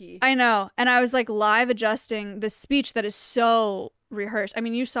monkey. I know, and I was like live adjusting this speech that is so rehearsed. I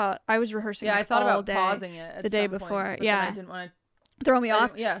mean, you saw I was rehearsing. Yeah, like, I thought all about day, pausing it the day before. Points, yeah, I didn't want to throw me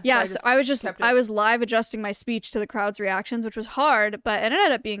off. Yeah. So I was live adjusting my speech to the crowd's reactions, which was hard, but it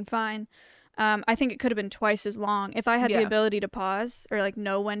ended up being fine. I think it could have been twice as long if I had the ability to pause or like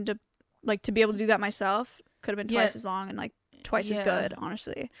know when to like to be able to do that myself. Could have been twice as long and like twice as good,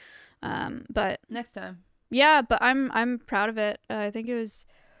 honestly. But next time. Yeah, but I'm proud of it. I think it was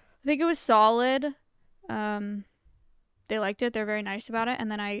solid. They liked it. They're very nice about it,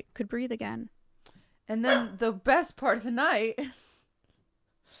 and then I could breathe again. And then the best part of the night.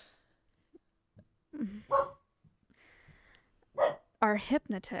 our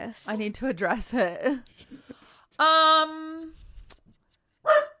hypnotist. I need to address it.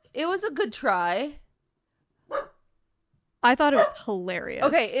 It was a good try. I thought it was hilarious.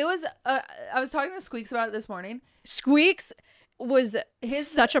 Okay, it was. I was talking to Squeaks about it this morning. Squeaks was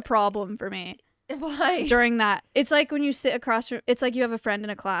such a problem for me. Why? During that, it's like when you sit across from, it's like you have a friend in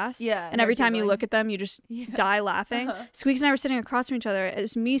a class, and every time you look at them, you just die laughing. Squeaks and I were sitting across from each other. It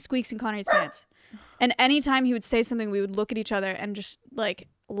was me, Squeaks, and Connor's parents. And anytime he would say something, we would look at each other and just like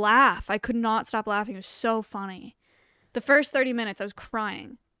laugh. I could not stop laughing. It was so funny. The first 30 minutes, I was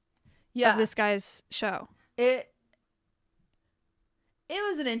crying. Of this guy's show. It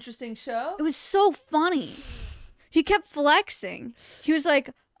was an interesting show. It was so funny. He kept flexing. He was like,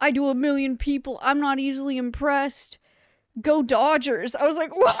 I do 1 million people. I'm not easily impressed. Go Dodgers. I was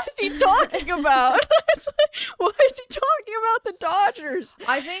like, what is he talking about? I was like, why is he talking about the Dodgers?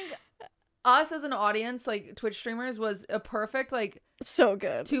 I think us as an audience, like Twitch streamers, was a perfect, like, so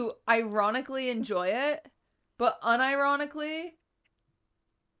good to ironically enjoy it, but unironically.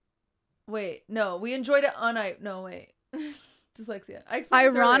 Wait, no, we enjoyed it dyslexia.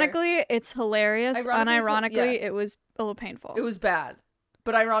 Ironically, it's hilarious. Unironically, it was a little painful. It was bad.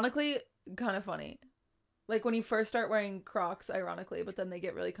 But ironically, kind of funny. Like when you first start wearing Crocs, ironically, but then they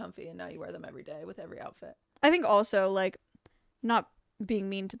get really comfy and now you wear them every day with every outfit. I think also, like, not being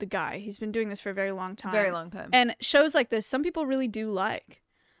mean to the guy. He's been doing this for a very long time. Very long time. And shows like this, some people really do like.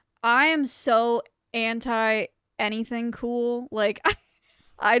 I am so anti anything cool. Like,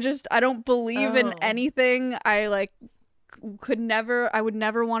 I don't believe in anything. I like would never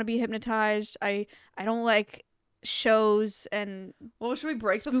want to be hypnotized. I don't like shows and should we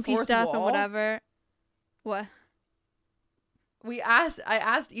break spooky the fourth stuff wall? And whatever. What? I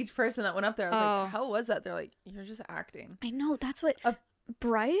asked each person that went up there. I was like, how was that? They're like, you're just acting. I know, that's what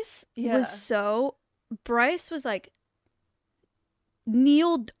Bryce was like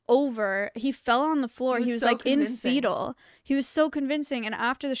kneeled over. He fell on the floor. He was so like convincing. In fetal. He was so convincing. And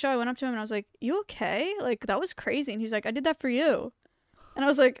after the show, I went up to him and I was like, you okay? Like, that was crazy. And he was like, I did that for you. And I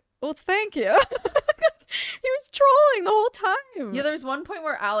was like, well, thank you. He was trolling the whole time. Yeah, there's one point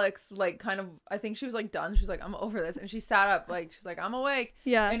where Alex, like, kind of, I think she was like done. She's like, I'm over this. And she sat up, like, she's like, I'm awake.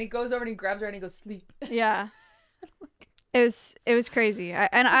 Yeah. And he goes over and he grabs her and he goes, sleep. Yeah. It was crazy.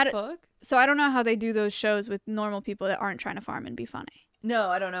 So I don't know how they do those shows with normal people that aren't trying to farm and be funny. No,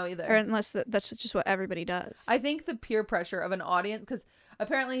 I don't know either. Or unless that's just what everybody does. I think the peer pressure of an audience, because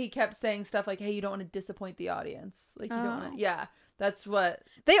apparently he kept saying stuff like, hey, you don't want to disappoint the audience. Like, you don't want to, yeah, that's what.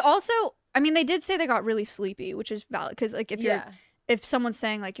 They also, I mean, they did say they got really sleepy, which is valid. Because, like, if someone's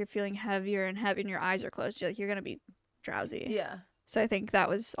saying, like, you're feeling heavier and heavy and your eyes are closed, you're going to be drowsy. Yeah. So I think that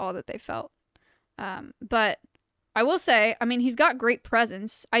was all that they felt. But I will say, I mean, he's got great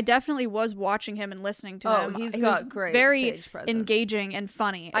presence. I definitely was watching him and listening to him. He got great very stage presence. Engaging and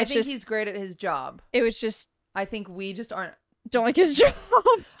funny. I think he's great at his job. It was just, I think we just don't like his job.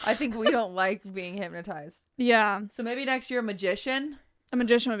 I think we don't like being hypnotized. Yeah. So maybe next year a magician. A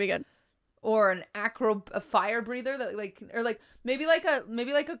magician would be good. Or a fire breather that maybe like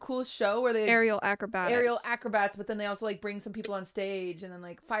a cool show where they aerial acrobats, but then they also like bring some people on stage and then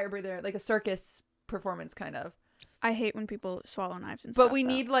like fire breather, like a circus performance kind of. I hate when people swallow knives and stuff. But we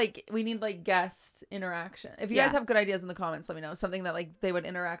need like guest interaction. If you guys have good ideas in the comments, let me know. Something that like they would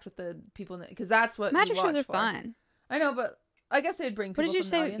interact with the people because that's what magic shows are fun. I know, but I guess they'd bring people. What did you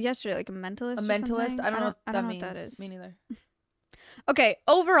say yesterday? Like a mentalist? A mentalist? I don't know what that means. What that is. Me neither. Okay,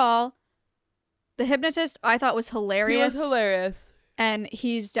 overall, the hypnotist I thought was hilarious. He was hilarious. And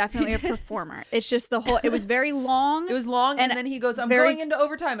he's definitely a performer. It's just it was very long. It was long, and then he goes, I'm going into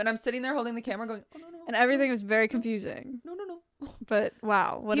overtime, and I'm sitting there holding the camera going, oh, no. And everything was very confusing. No. But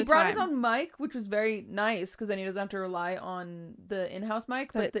wow, what a time. He brought his own mic, which was very nice, because then he doesn't have to rely on the in-house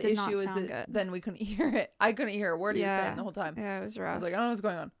mic, but the issue is that then we couldn't hear it. I couldn't hear a word he was saying the whole time. Yeah, it was rough. I was like, I don't know what's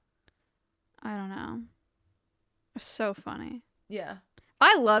going on. I don't know. It was so funny. Yeah.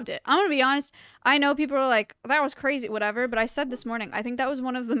 I loved it. I'm going to be honest. I know people are like, that was crazy, whatever. But I said this morning, I think that was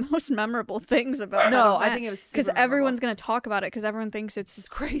one of the most memorable things about it. No, I think it was super because everyone's going to talk about it because everyone thinks it's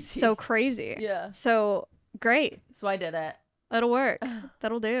crazy. So crazy. Yeah. So great. So I did it. That'll work.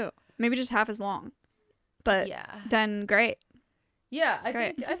 That'll do. Maybe just half as long. But then great. Yeah, I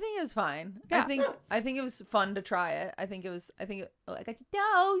think it was fine. Yeah. I think it was fun to try it. I got your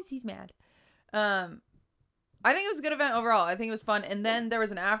dose. He's mad. I think it was a good event overall. I think it was fun. And then there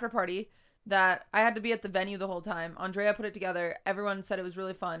was an after party that I had to be at the venue the whole time. Andrea put it together. Everyone said it was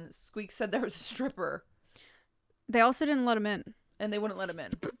really fun. Squeak said there was a stripper. They also didn't let him in. And they wouldn't let him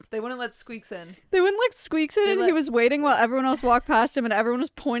in. They wouldn't let Squeaks in. They wouldn't let Squeaks in, and he was waiting while everyone else walked past him, and everyone was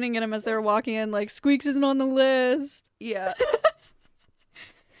pointing at him as they were walking in, like, Squeaks isn't on the list. Yeah.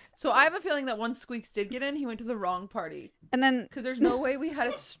 So I have a feeling that once Squeaks did get in, he went to the wrong party. And then... Because there's no way we had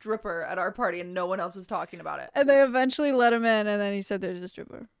a stripper at our party and no one else is talking about it. And they eventually let him in, and then he said there's a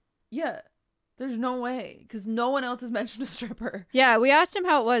stripper. Yeah. There's no way. Because no one else has mentioned a stripper. Yeah, we asked him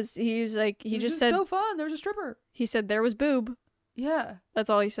how it was. He was like... He just said... so fun. There was a stripper. He said there was boob. Yeah.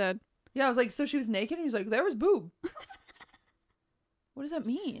 That's all he said. Yeah, I was like, so she was naked? And he was like, there was boob. What does that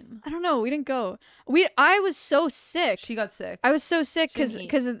mean? I don't know. We didn't go. I was so sick. She got sick. I was so sick because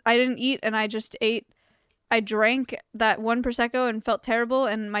I didn't eat and I just ate. I drank that one Prosecco and felt terrible,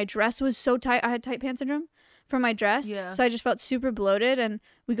 and my dress was so tight. I had tight pants syndrome from my dress. Yeah. So I just felt super bloated, and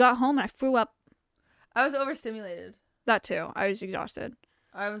we got home and I threw up. I was overstimulated. That too. I was exhausted.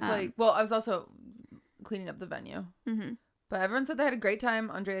 I was I was also cleaning up the venue. Mm-hmm. But everyone said they had a great time.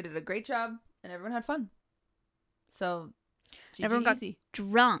 Andrea did a great job, and everyone had fun. So, everyone got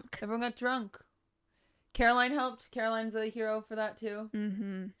drunk. Everyone got drunk. Caroline helped. Caroline's a hero for that, too.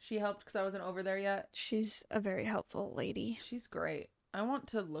 Mm-hmm. She helped because I wasn't over there yet. She's a very helpful lady. She's great. I want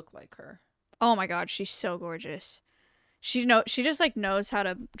to look like her. Oh my god, she's so gorgeous. She just, like, knows how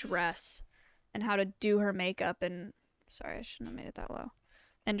to dress and how to do her makeup and... Sorry, I shouldn't have made it that low.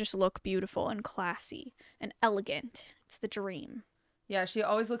 And just look beautiful and classy and elegant. It's the dream. Yeah, she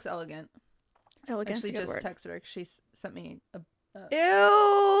always looks elegant. Elegant's Actually, a good just word. texted her because she sent me a...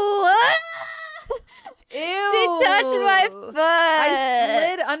 Ew! Ew! She touched my foot!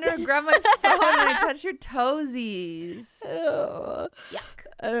 I slid under, grabbed my phone, and I touched your toesies. Ew. Yuck.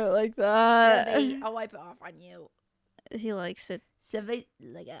 I don't like that. I'll wipe it off on you. He likes it. Lick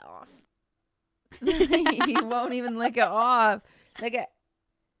it off. He won't even lick it off. Lick it.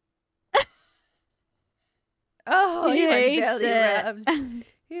 Oh, he wants belly rubs.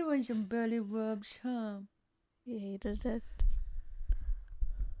 He wants some belly rubs, huh? He hated it.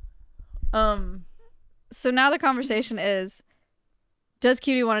 So now the conversation is, does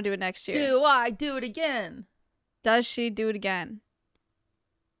Cutie want to do it next year? Do I do it again? Does she do it again?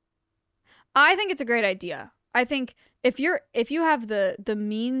 I think it's a great idea. I think if you have the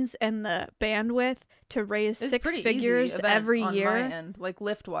means and the bandwidth to raise six figures every year, on my end, like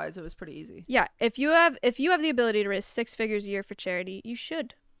lift wise, it was pretty easy. Yeah, if you have the ability to raise 6 figures a year for charity, you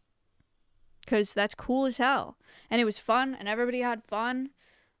should. Because that's cool as hell, and it was fun, and everybody had fun,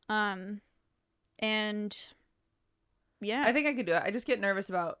 and yeah, I think I could do it. I just get nervous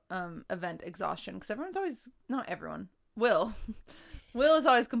about event exhaustion because everyone's always not everyone. Will is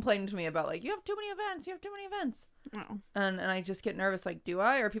always complaining to me about like you have too many events. Oh. And I just get nervous. Like, do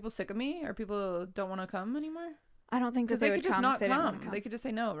I? Are people sick of me? Or people don't want to come anymore? I don't think that they would could just come not if they didn't want to come. They could just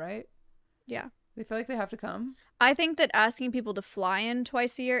say no, right? Yeah. They feel like they have to come. I think that asking people to fly in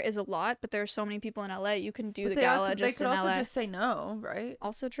twice a year is a lot, but there are so many people in LA. You can do the gala just in LA. They could also just say no, right?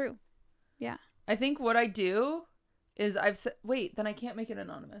 Also true. Yeah. I think what I do is I've said, wait, then I can't make it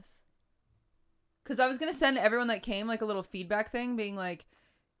anonymous. Because I was going to send everyone that came like a little feedback thing being like,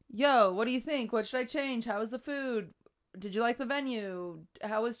 yo, what do you think? What should I change? How was the food? Did you like the venue?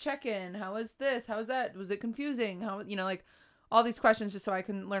 How was check-in? How was this? How was that? Was it confusing? How, like all these questions just so I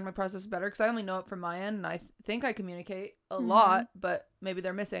can learn my process better because I only know it from my end and I think I communicate a lot, but maybe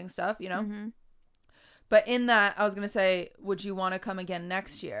they're missing stuff, Mm-hmm. But in that, I was going to say, would you want to come again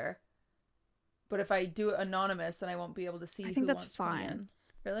next year? But if I do it anonymous, then I won't be able to see. I think that's fine.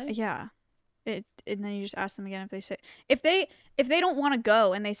 Really? Yeah. And then you just ask them again if they say if they don't want to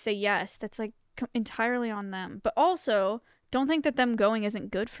go and they say yes, that's like entirely on them. But also, don't think that them going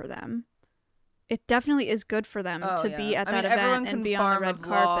isn't good for them. It definitely is good for them to be at that event and be on the red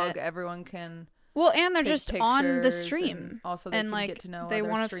carpet. Everyone can. Well, and they're just on the stream. And also, they can get to know they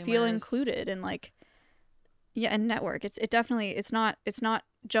want to feel included and like, yeah, and network. It's not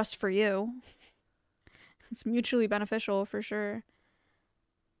just for you. It's mutually beneficial for sure.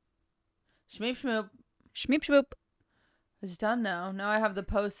 Schmeep schmoop. Schmeep schmoop. It's done now. Now I have the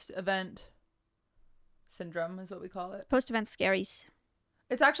post-event syndrome is what we call it. Post-event scaries.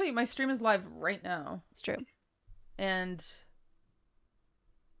 It's actually, my stream is live right now. It's true. And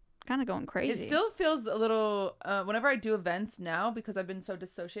kind of going crazy. It still feels a little, whenever I do events now, because I've been so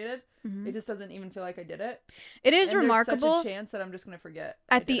dissociated, it just doesn't even feel like I did it. It is remarkable. There's such a chance that I'm just going to forget.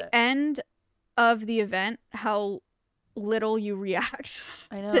 At the end of the event, how little you react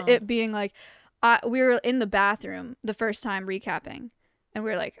to it being like, we were in the bathroom the first time recapping, and we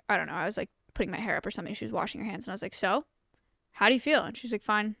were like, I don't know, I was like putting my hair up or something. She was washing her hands, and I was like, so, how do you feel? And she's like,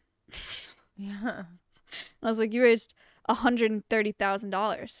 fine. Yeah. And I was like, you raised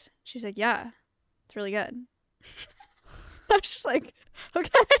 $130,000. She's like, yeah, it's really good. I was just like, okay.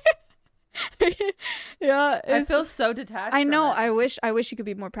 Yeah, I feel so detached. I know. From it. I wish you could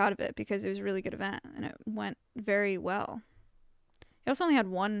be more proud of it because it was a really good event and it went very well. He also only had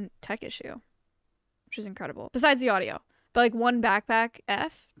one tech issue, which is incredible. Besides the audio. But like one backpack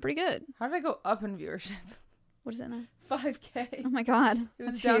F, pretty good. How did I go up in viewership? What is it now? 5K. Oh my god. It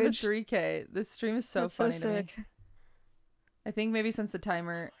was That's down huge. to 3K. This stream is so That's funny so to me. sick. I think maybe since the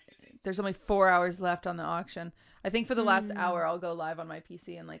timer, there's only 4 hours left on the auction. I think for the last hour, I'll go live on my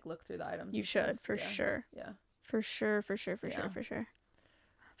PC and like look through the items. You should, for sure. Yeah. For sure.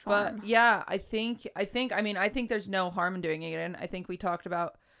 But yeah, I think there's no harm in doing it. And I think we talked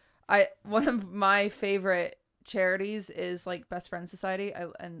about, one of my favorite charities is like Best Friends Society.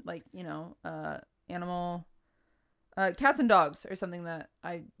 And like, you know, animal, cats and dogs are something that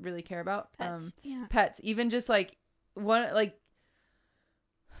I really care about. Pets. Pets, even just like one, like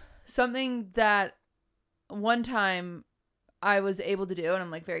something that one time I was able to do, and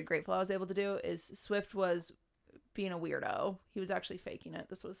I'm like very grateful I was able to do, is Swift was being a weirdo. He was actually faking it.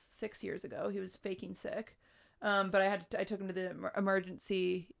 This was 6 years ago. He was faking sick. But I took him to the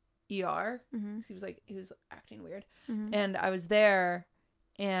emergency ER. He was acting weird. And I was there,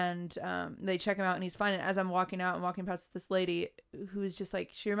 and they check him out, and he's fine. And as I'm walking out and walking past this lady who was just like,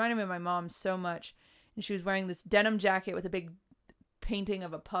 she reminded me of my mom so much. And she was wearing this denim jacket with a big painting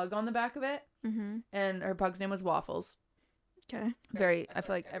of a pug on the back of it. And her pug's name was Waffles. Okay. I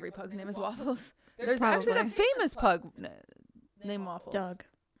feel like every pug's name is Waffles. There's actually that famous pug named Waffles. Doug.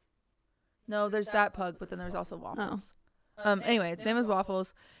 No, there's that pug, but then there's also Waffles. Anyway, its name is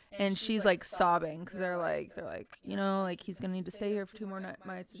Waffles, and she's like sobbing because they're like, you know, like he's gonna need to stay here for 2 more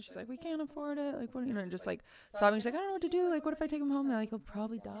nights, and she's like, we can't afford it, like what, you know, just like sobbing. She's like, I don't know what to do. Like, what if I take him home? They're like, he'll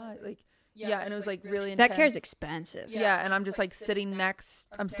probably die. Like, yeah, and it was like really intense. That care is expensive. Yeah, and I'm just like standing next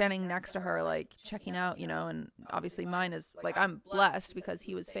to her, like checking out, you know, and obviously mine is like, I'm blessed because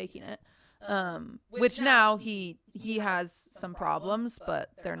he was faking it. Which now he has some problems, but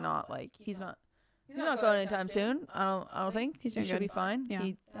they're not like, he's not going anytime soon. I don't think he should be fine. Yeah.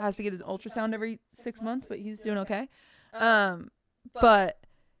 He has to get his ultrasound every 6 months, but he's doing okay. But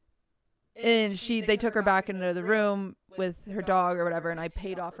they took her back into the room with her dog or whatever, and I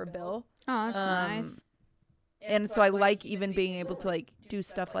paid off her bill. Oh, that's nice. And so I like even being able to like do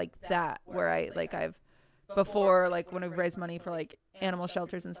stuff like that, where I've before, like when I've raised money for like animal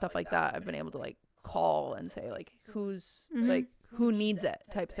shelters and stuff like that, I've been able to like call and say like who's like who needs it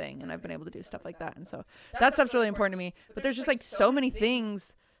type thing, and I've been able to do stuff like that. And so that stuff's really important to me. But there's just like so many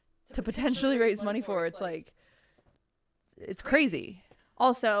things to potentially raise money for. It's like, it's crazy.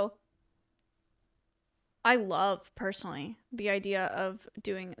 Also, I love personally the idea of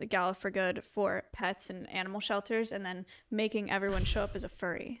doing the Gala for Good for pets and animal shelters and then making everyone show up as a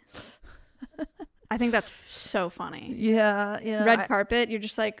furry. I think that's so funny. Yeah. Red carpet, you're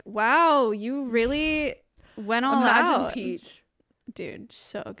just like, wow, you really went all out. Imagine Peach. Dude,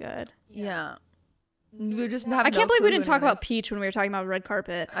 so good. Yeah. You just I can't believe we didn't talk about Peach when we were talking about red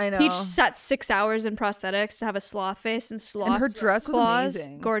carpet. I know. Peach sat 6 hours in prosthetics to have a sloth face and sloth and her dress was claws.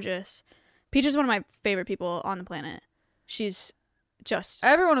 amazing. Gorgeous. Peach is one of my favorite people on the planet. She's just...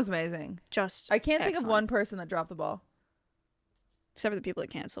 Everyone was amazing. Just I can't think of excellent. one person that dropped the ball. Except for the people that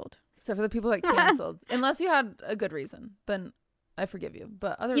canceled. Except for the people that canceled. Unless you had a good reason, then I forgive you.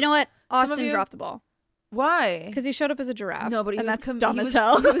 But other, you know what? Austin dropped the ball. Why? Because he showed up as a giraffe. No, but he was that's dumb as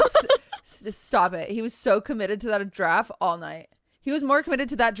hell. Stop it. He was so committed to that giraffe all night. He was more committed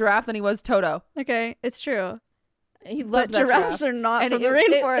to that giraffe than he was Toto. Okay, it's true. He loved but that giraffes giraffe. are not And from the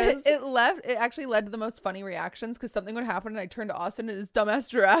rainforest. It actually led to the most funny reactions because something would happen and I'd turn to Austin and his dumbass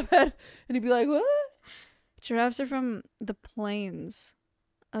giraffe head and he'd be like, what? Giraffes are from the plains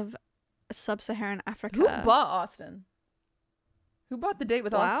of sub-Saharan Africa. Who bought Austin? Who bought the date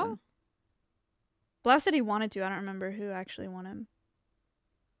with Austin? Blau said he wanted to. I don't remember who actually won him.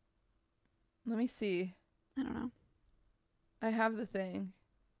 Let me see. I don't know. I have the thing.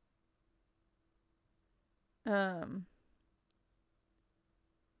 So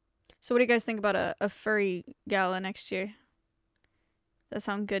what do you guys think about a furry gala next year? Does that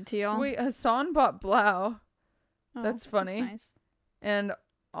sound good to y'all? Wait, Hassan bought Blau. Oh, that's funny. That's nice. And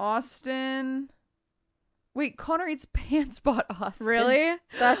Austin... Wait, Connor Eats Pants bought Austin. Really?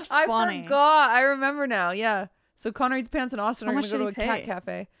 That's funny. I forgot. I remember now. Yeah. So Connor Eats Pants and Austin are going to go to a cat pay?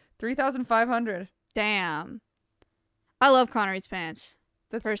 cafe. $3,500. Damn. I love Connor Eats Pants.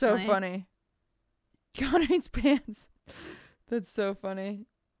 That's personally. so funny. Connor Eats Pants. That's so funny.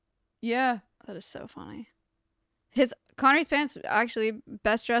 Yeah. That is so funny. His Connor Eats Pants actually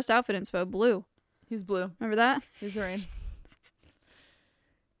best dressed outfit inspo, blue. He was blue. Remember that? He was the rain.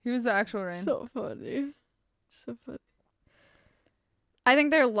 He was the actual rain. So funny. So funny. I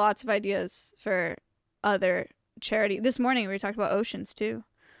think there are lots of ideas for other charity. This morning we talked about oceans too.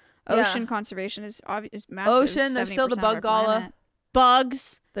 Ocean conservation is obvious, massive. Ocean, there's still the bug gala.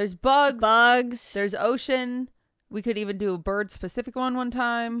 Bugs. There's bugs. Bugs. There's ocean. We could even do a bird-specific one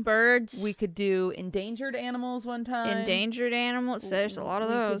time. Birds. We could do endangered animals one time. Endangered animals. There's a lot of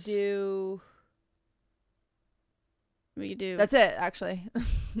those. We could do... That's it, actually.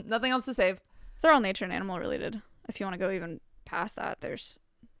 Nothing else to save. They're all nature and animal related. If you want to go even past that, there's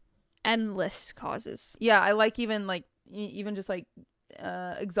endless causes. Yeah, I like even just like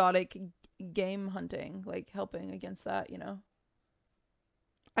exotic game hunting, like helping against that, you know.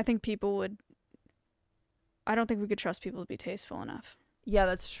 I think people would... I don't think we could trust people to be tasteful enough. Yeah,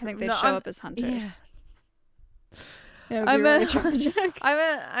 that's true. I think they'd show up as hunters. Yeah. I meant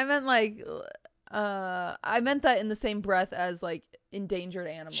I meant that in the same breath as like endangered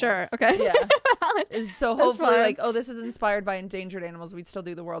animals. Sure. Okay. Yeah. So hopefully like, oh, this is inspired by endangered animals. We'd still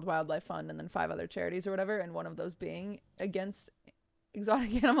do the World Wildlife Fund and then 5 other charities or whatever, and one of those being against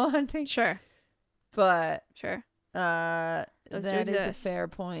exotic animal hunting. Sure. But that is a fair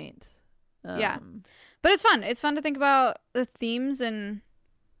point. Yeah. But it's fun. It's fun to think about the themes and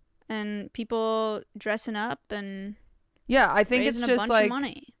people dressing up and I think it's just like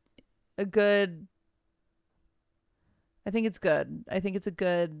money. a good. I think it's good. I think it's a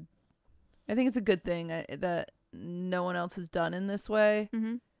good thing that no one else has done in this way,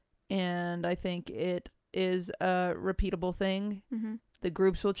 and I think it is a repeatable thing. The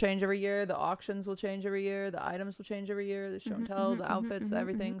groups will change every year. The auctions will change every year. The items will change every year. The show and tell, the outfits,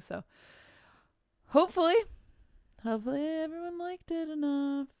 everything. So. Hopefully everyone liked it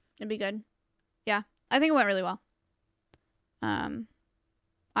enough. It'd be good. Yeah, I think it went really well. I'm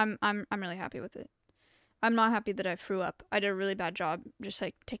really happy with it. I'm not happy that I threw up. I did a really bad job just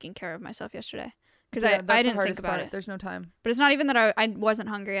like taking care of myself yesterday because I didn't think about it. There's no time. But it's not even that I wasn't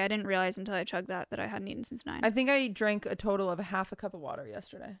hungry. I didn't realize until I chugged that I hadn't eaten since 9. I think I drank a total of half a cup of water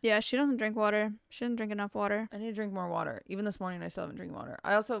yesterday. Yeah, she doesn't drink water. She didn't drink enough water. I need to drink more water. Even this morning, I still haven't drank water.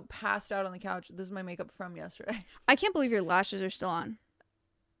 I also passed out on the couch. This is my makeup from yesterday. I can't believe your lashes are still on.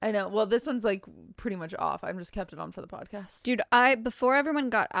 I know. Well, this one's like pretty much off. I've just kept it on for the podcast. Dude, before everyone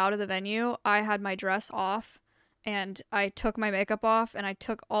got out of the venue, I had my dress off. And I took my makeup off and I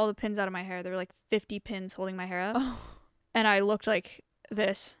took all the pins out of my hair. There were like 50 pins holding my hair up. Oh. And I looked like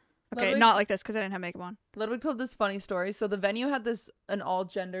this. Okay, Ludwig, not like this because I didn't have makeup on. Ludwig told this funny story. So the venue had an all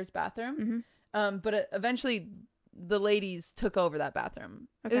genders bathroom. But eventually the ladies took over that bathroom.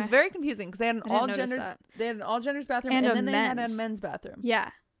 Okay. It was very confusing because they had an all genders bathroom and then they had a men's bathroom. Yeah.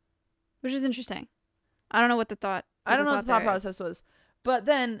 Which is interesting. I don't know what the thought process was. But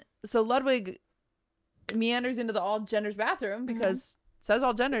then so Ludwig meanders into the all genders bathroom because it says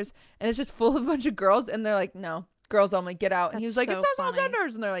all genders and it's just full of a bunch of girls and they're like, no, girls only, get out. And he was like, it says all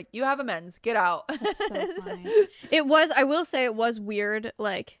genders, and they're like, you have a men's, get out. That's so funny. I will say it was weird,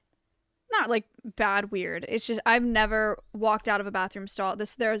 like not like bad weird. It's just I've never walked out of a bathroom stall.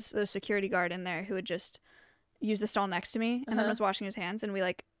 There's a security guard in there who would just use the stall next to me and then was washing his hands, and we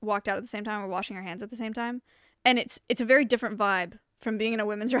like walked out at the same time. We're washing our hands at the same time, and it's a very different vibe from being in a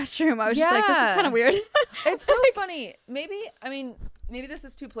women's restroom. I was just like, this is kind of weird. It's so funny. Maybe this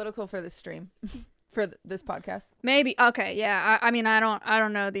is too political for this stream, for this podcast. Maybe. Okay. Yeah. I mean, I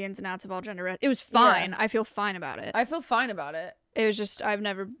don't know the ins and outs of all gender. It was fine. Yeah. I feel fine about it. I feel fine about it. It was just, I've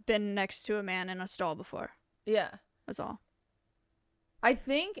never been next to a man in a stall before. Yeah. That's all. I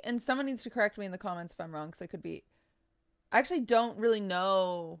think, and someone needs to correct me in the comments if I'm wrong, because I could be. I actually don't really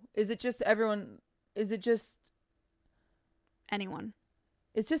know. Is it just everyone? Is it just anyone?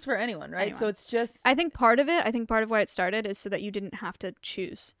 It's just for anyone, right? So it's just... I think part of why it started is so that you didn't have to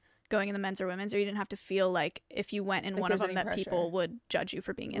choose going in the men's or women's, or you didn't have to feel like if you went in like one of them that pressure. People would judge you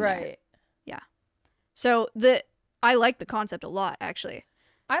for being in there. Yeah. So I like the concept a lot, actually.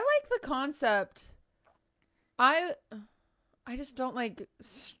 I like the concept. I just don't like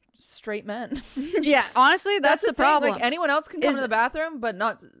straight men. Yeah, honestly, that's the problem. Like anyone else can come to the bathroom, but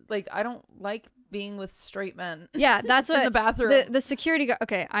not like I don't like being with straight men. Yeah, that's what in the bathroom. The security guard.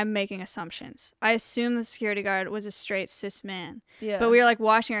 Okay, I'm making assumptions. I assume the security guard was a straight cis man. Yeah. But we were like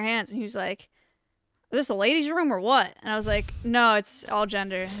washing our hands, and he was like, "Is this a ladies' room or what?" And I was like, "No, it's all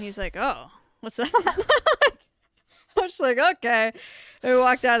gender." And he's like, "Oh, what's that?" I was just like, "Okay." And we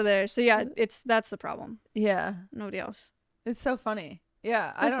walked out of there. So yeah, that's the problem. Yeah. Nobody else. It's so funny.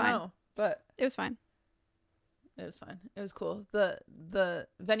 Yeah, I don't know, but it was fine. It was fine. It was cool. The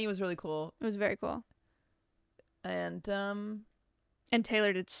venue was really cool. It was very cool. And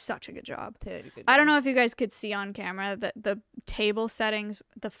Taylor did such a good job. Taylor did a good job. I don't know if you guys could see on camera the table settings,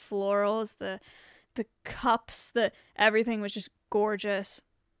 the florals, the cups, everything was just gorgeous.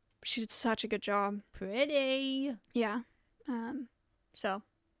 She did such a good job. Pretty. Yeah. So,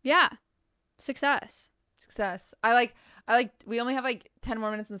 yeah. Success. Success. We only have like 10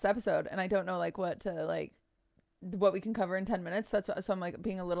 more minutes in this episode, and I don't know like what we can cover in 10 minutes. So I'm like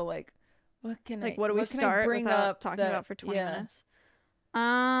being a little like, what do we start bring up talking about for 20 minutes? But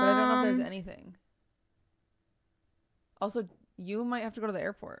I don't know if there's anything. Also, you might have to go to the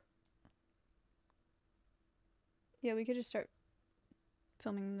airport. Yeah, we could just start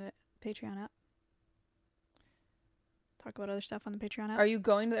filming the Patreon app. Talk about other stuff on the Patreon app. Are you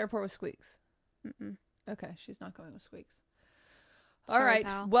going to the airport with Squeaks? Mm-mm. Okay, she's not going with Squeaks. Sorry, all right.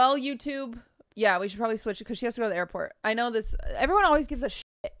 pal. Well, YouTube. Yeah, we should probably switch it because she has to go to the airport. I know this. Everyone always gives a shit.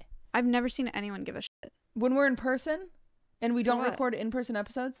 I've never seen anyone give a shit. When we're in person and we don't what? record in-person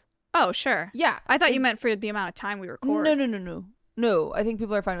episodes? Oh, sure. Yeah. I thought you meant for the amount of time we record. No, I think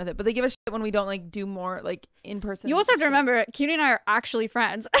people are fine with it. But they give a shit when we don't like do more like in-person. You also have to remember, Cutie and I are actually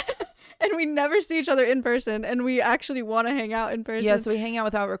friends. And we never see each other in person. And we actually want to hang out in person. Yeah, so we hang out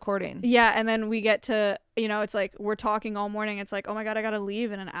without recording. Yeah, and then we get to, it's like we're talking all morning. It's like, oh my God, I got to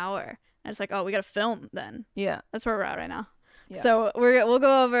leave in an hour. And it's like, oh, we got to film then. Yeah. That's where we're at right now. Yeah. So we'll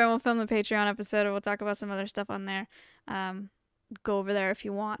go over and we'll film the Patreon episode, and we'll talk about some other stuff on there. Go over there if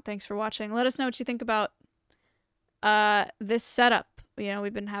you want. Thanks for watching. Let us know what you think about this setup.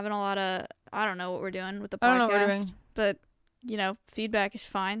 We've been having a lot of, I don't know what we're doing with the podcast. I don't know what we're doing. But feedback is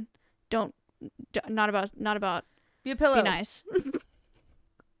fine. Not about be a pillow. Be nice.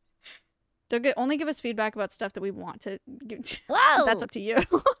 Only give us feedback about stuff that we want to give. Whoa! That's up to you.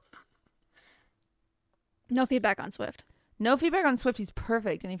 No feedback on Swift. No feedback on Swift. He's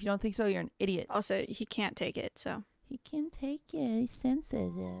perfect. And if you don't think so, you're an idiot. Also, he can't take it, so. He can take it. He's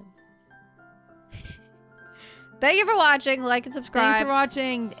sensitive. Thank you for watching. Like and subscribe. Thanks for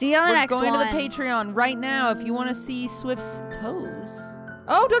watching. See you on the next one. We're going to the Patreon right now if you want to see Swift's toes.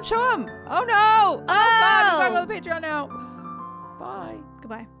 Oh, don't show him. Oh, no. Oh, God. We're going to the Patreon now. Bye.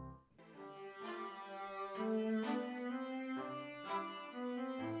 Goodbye.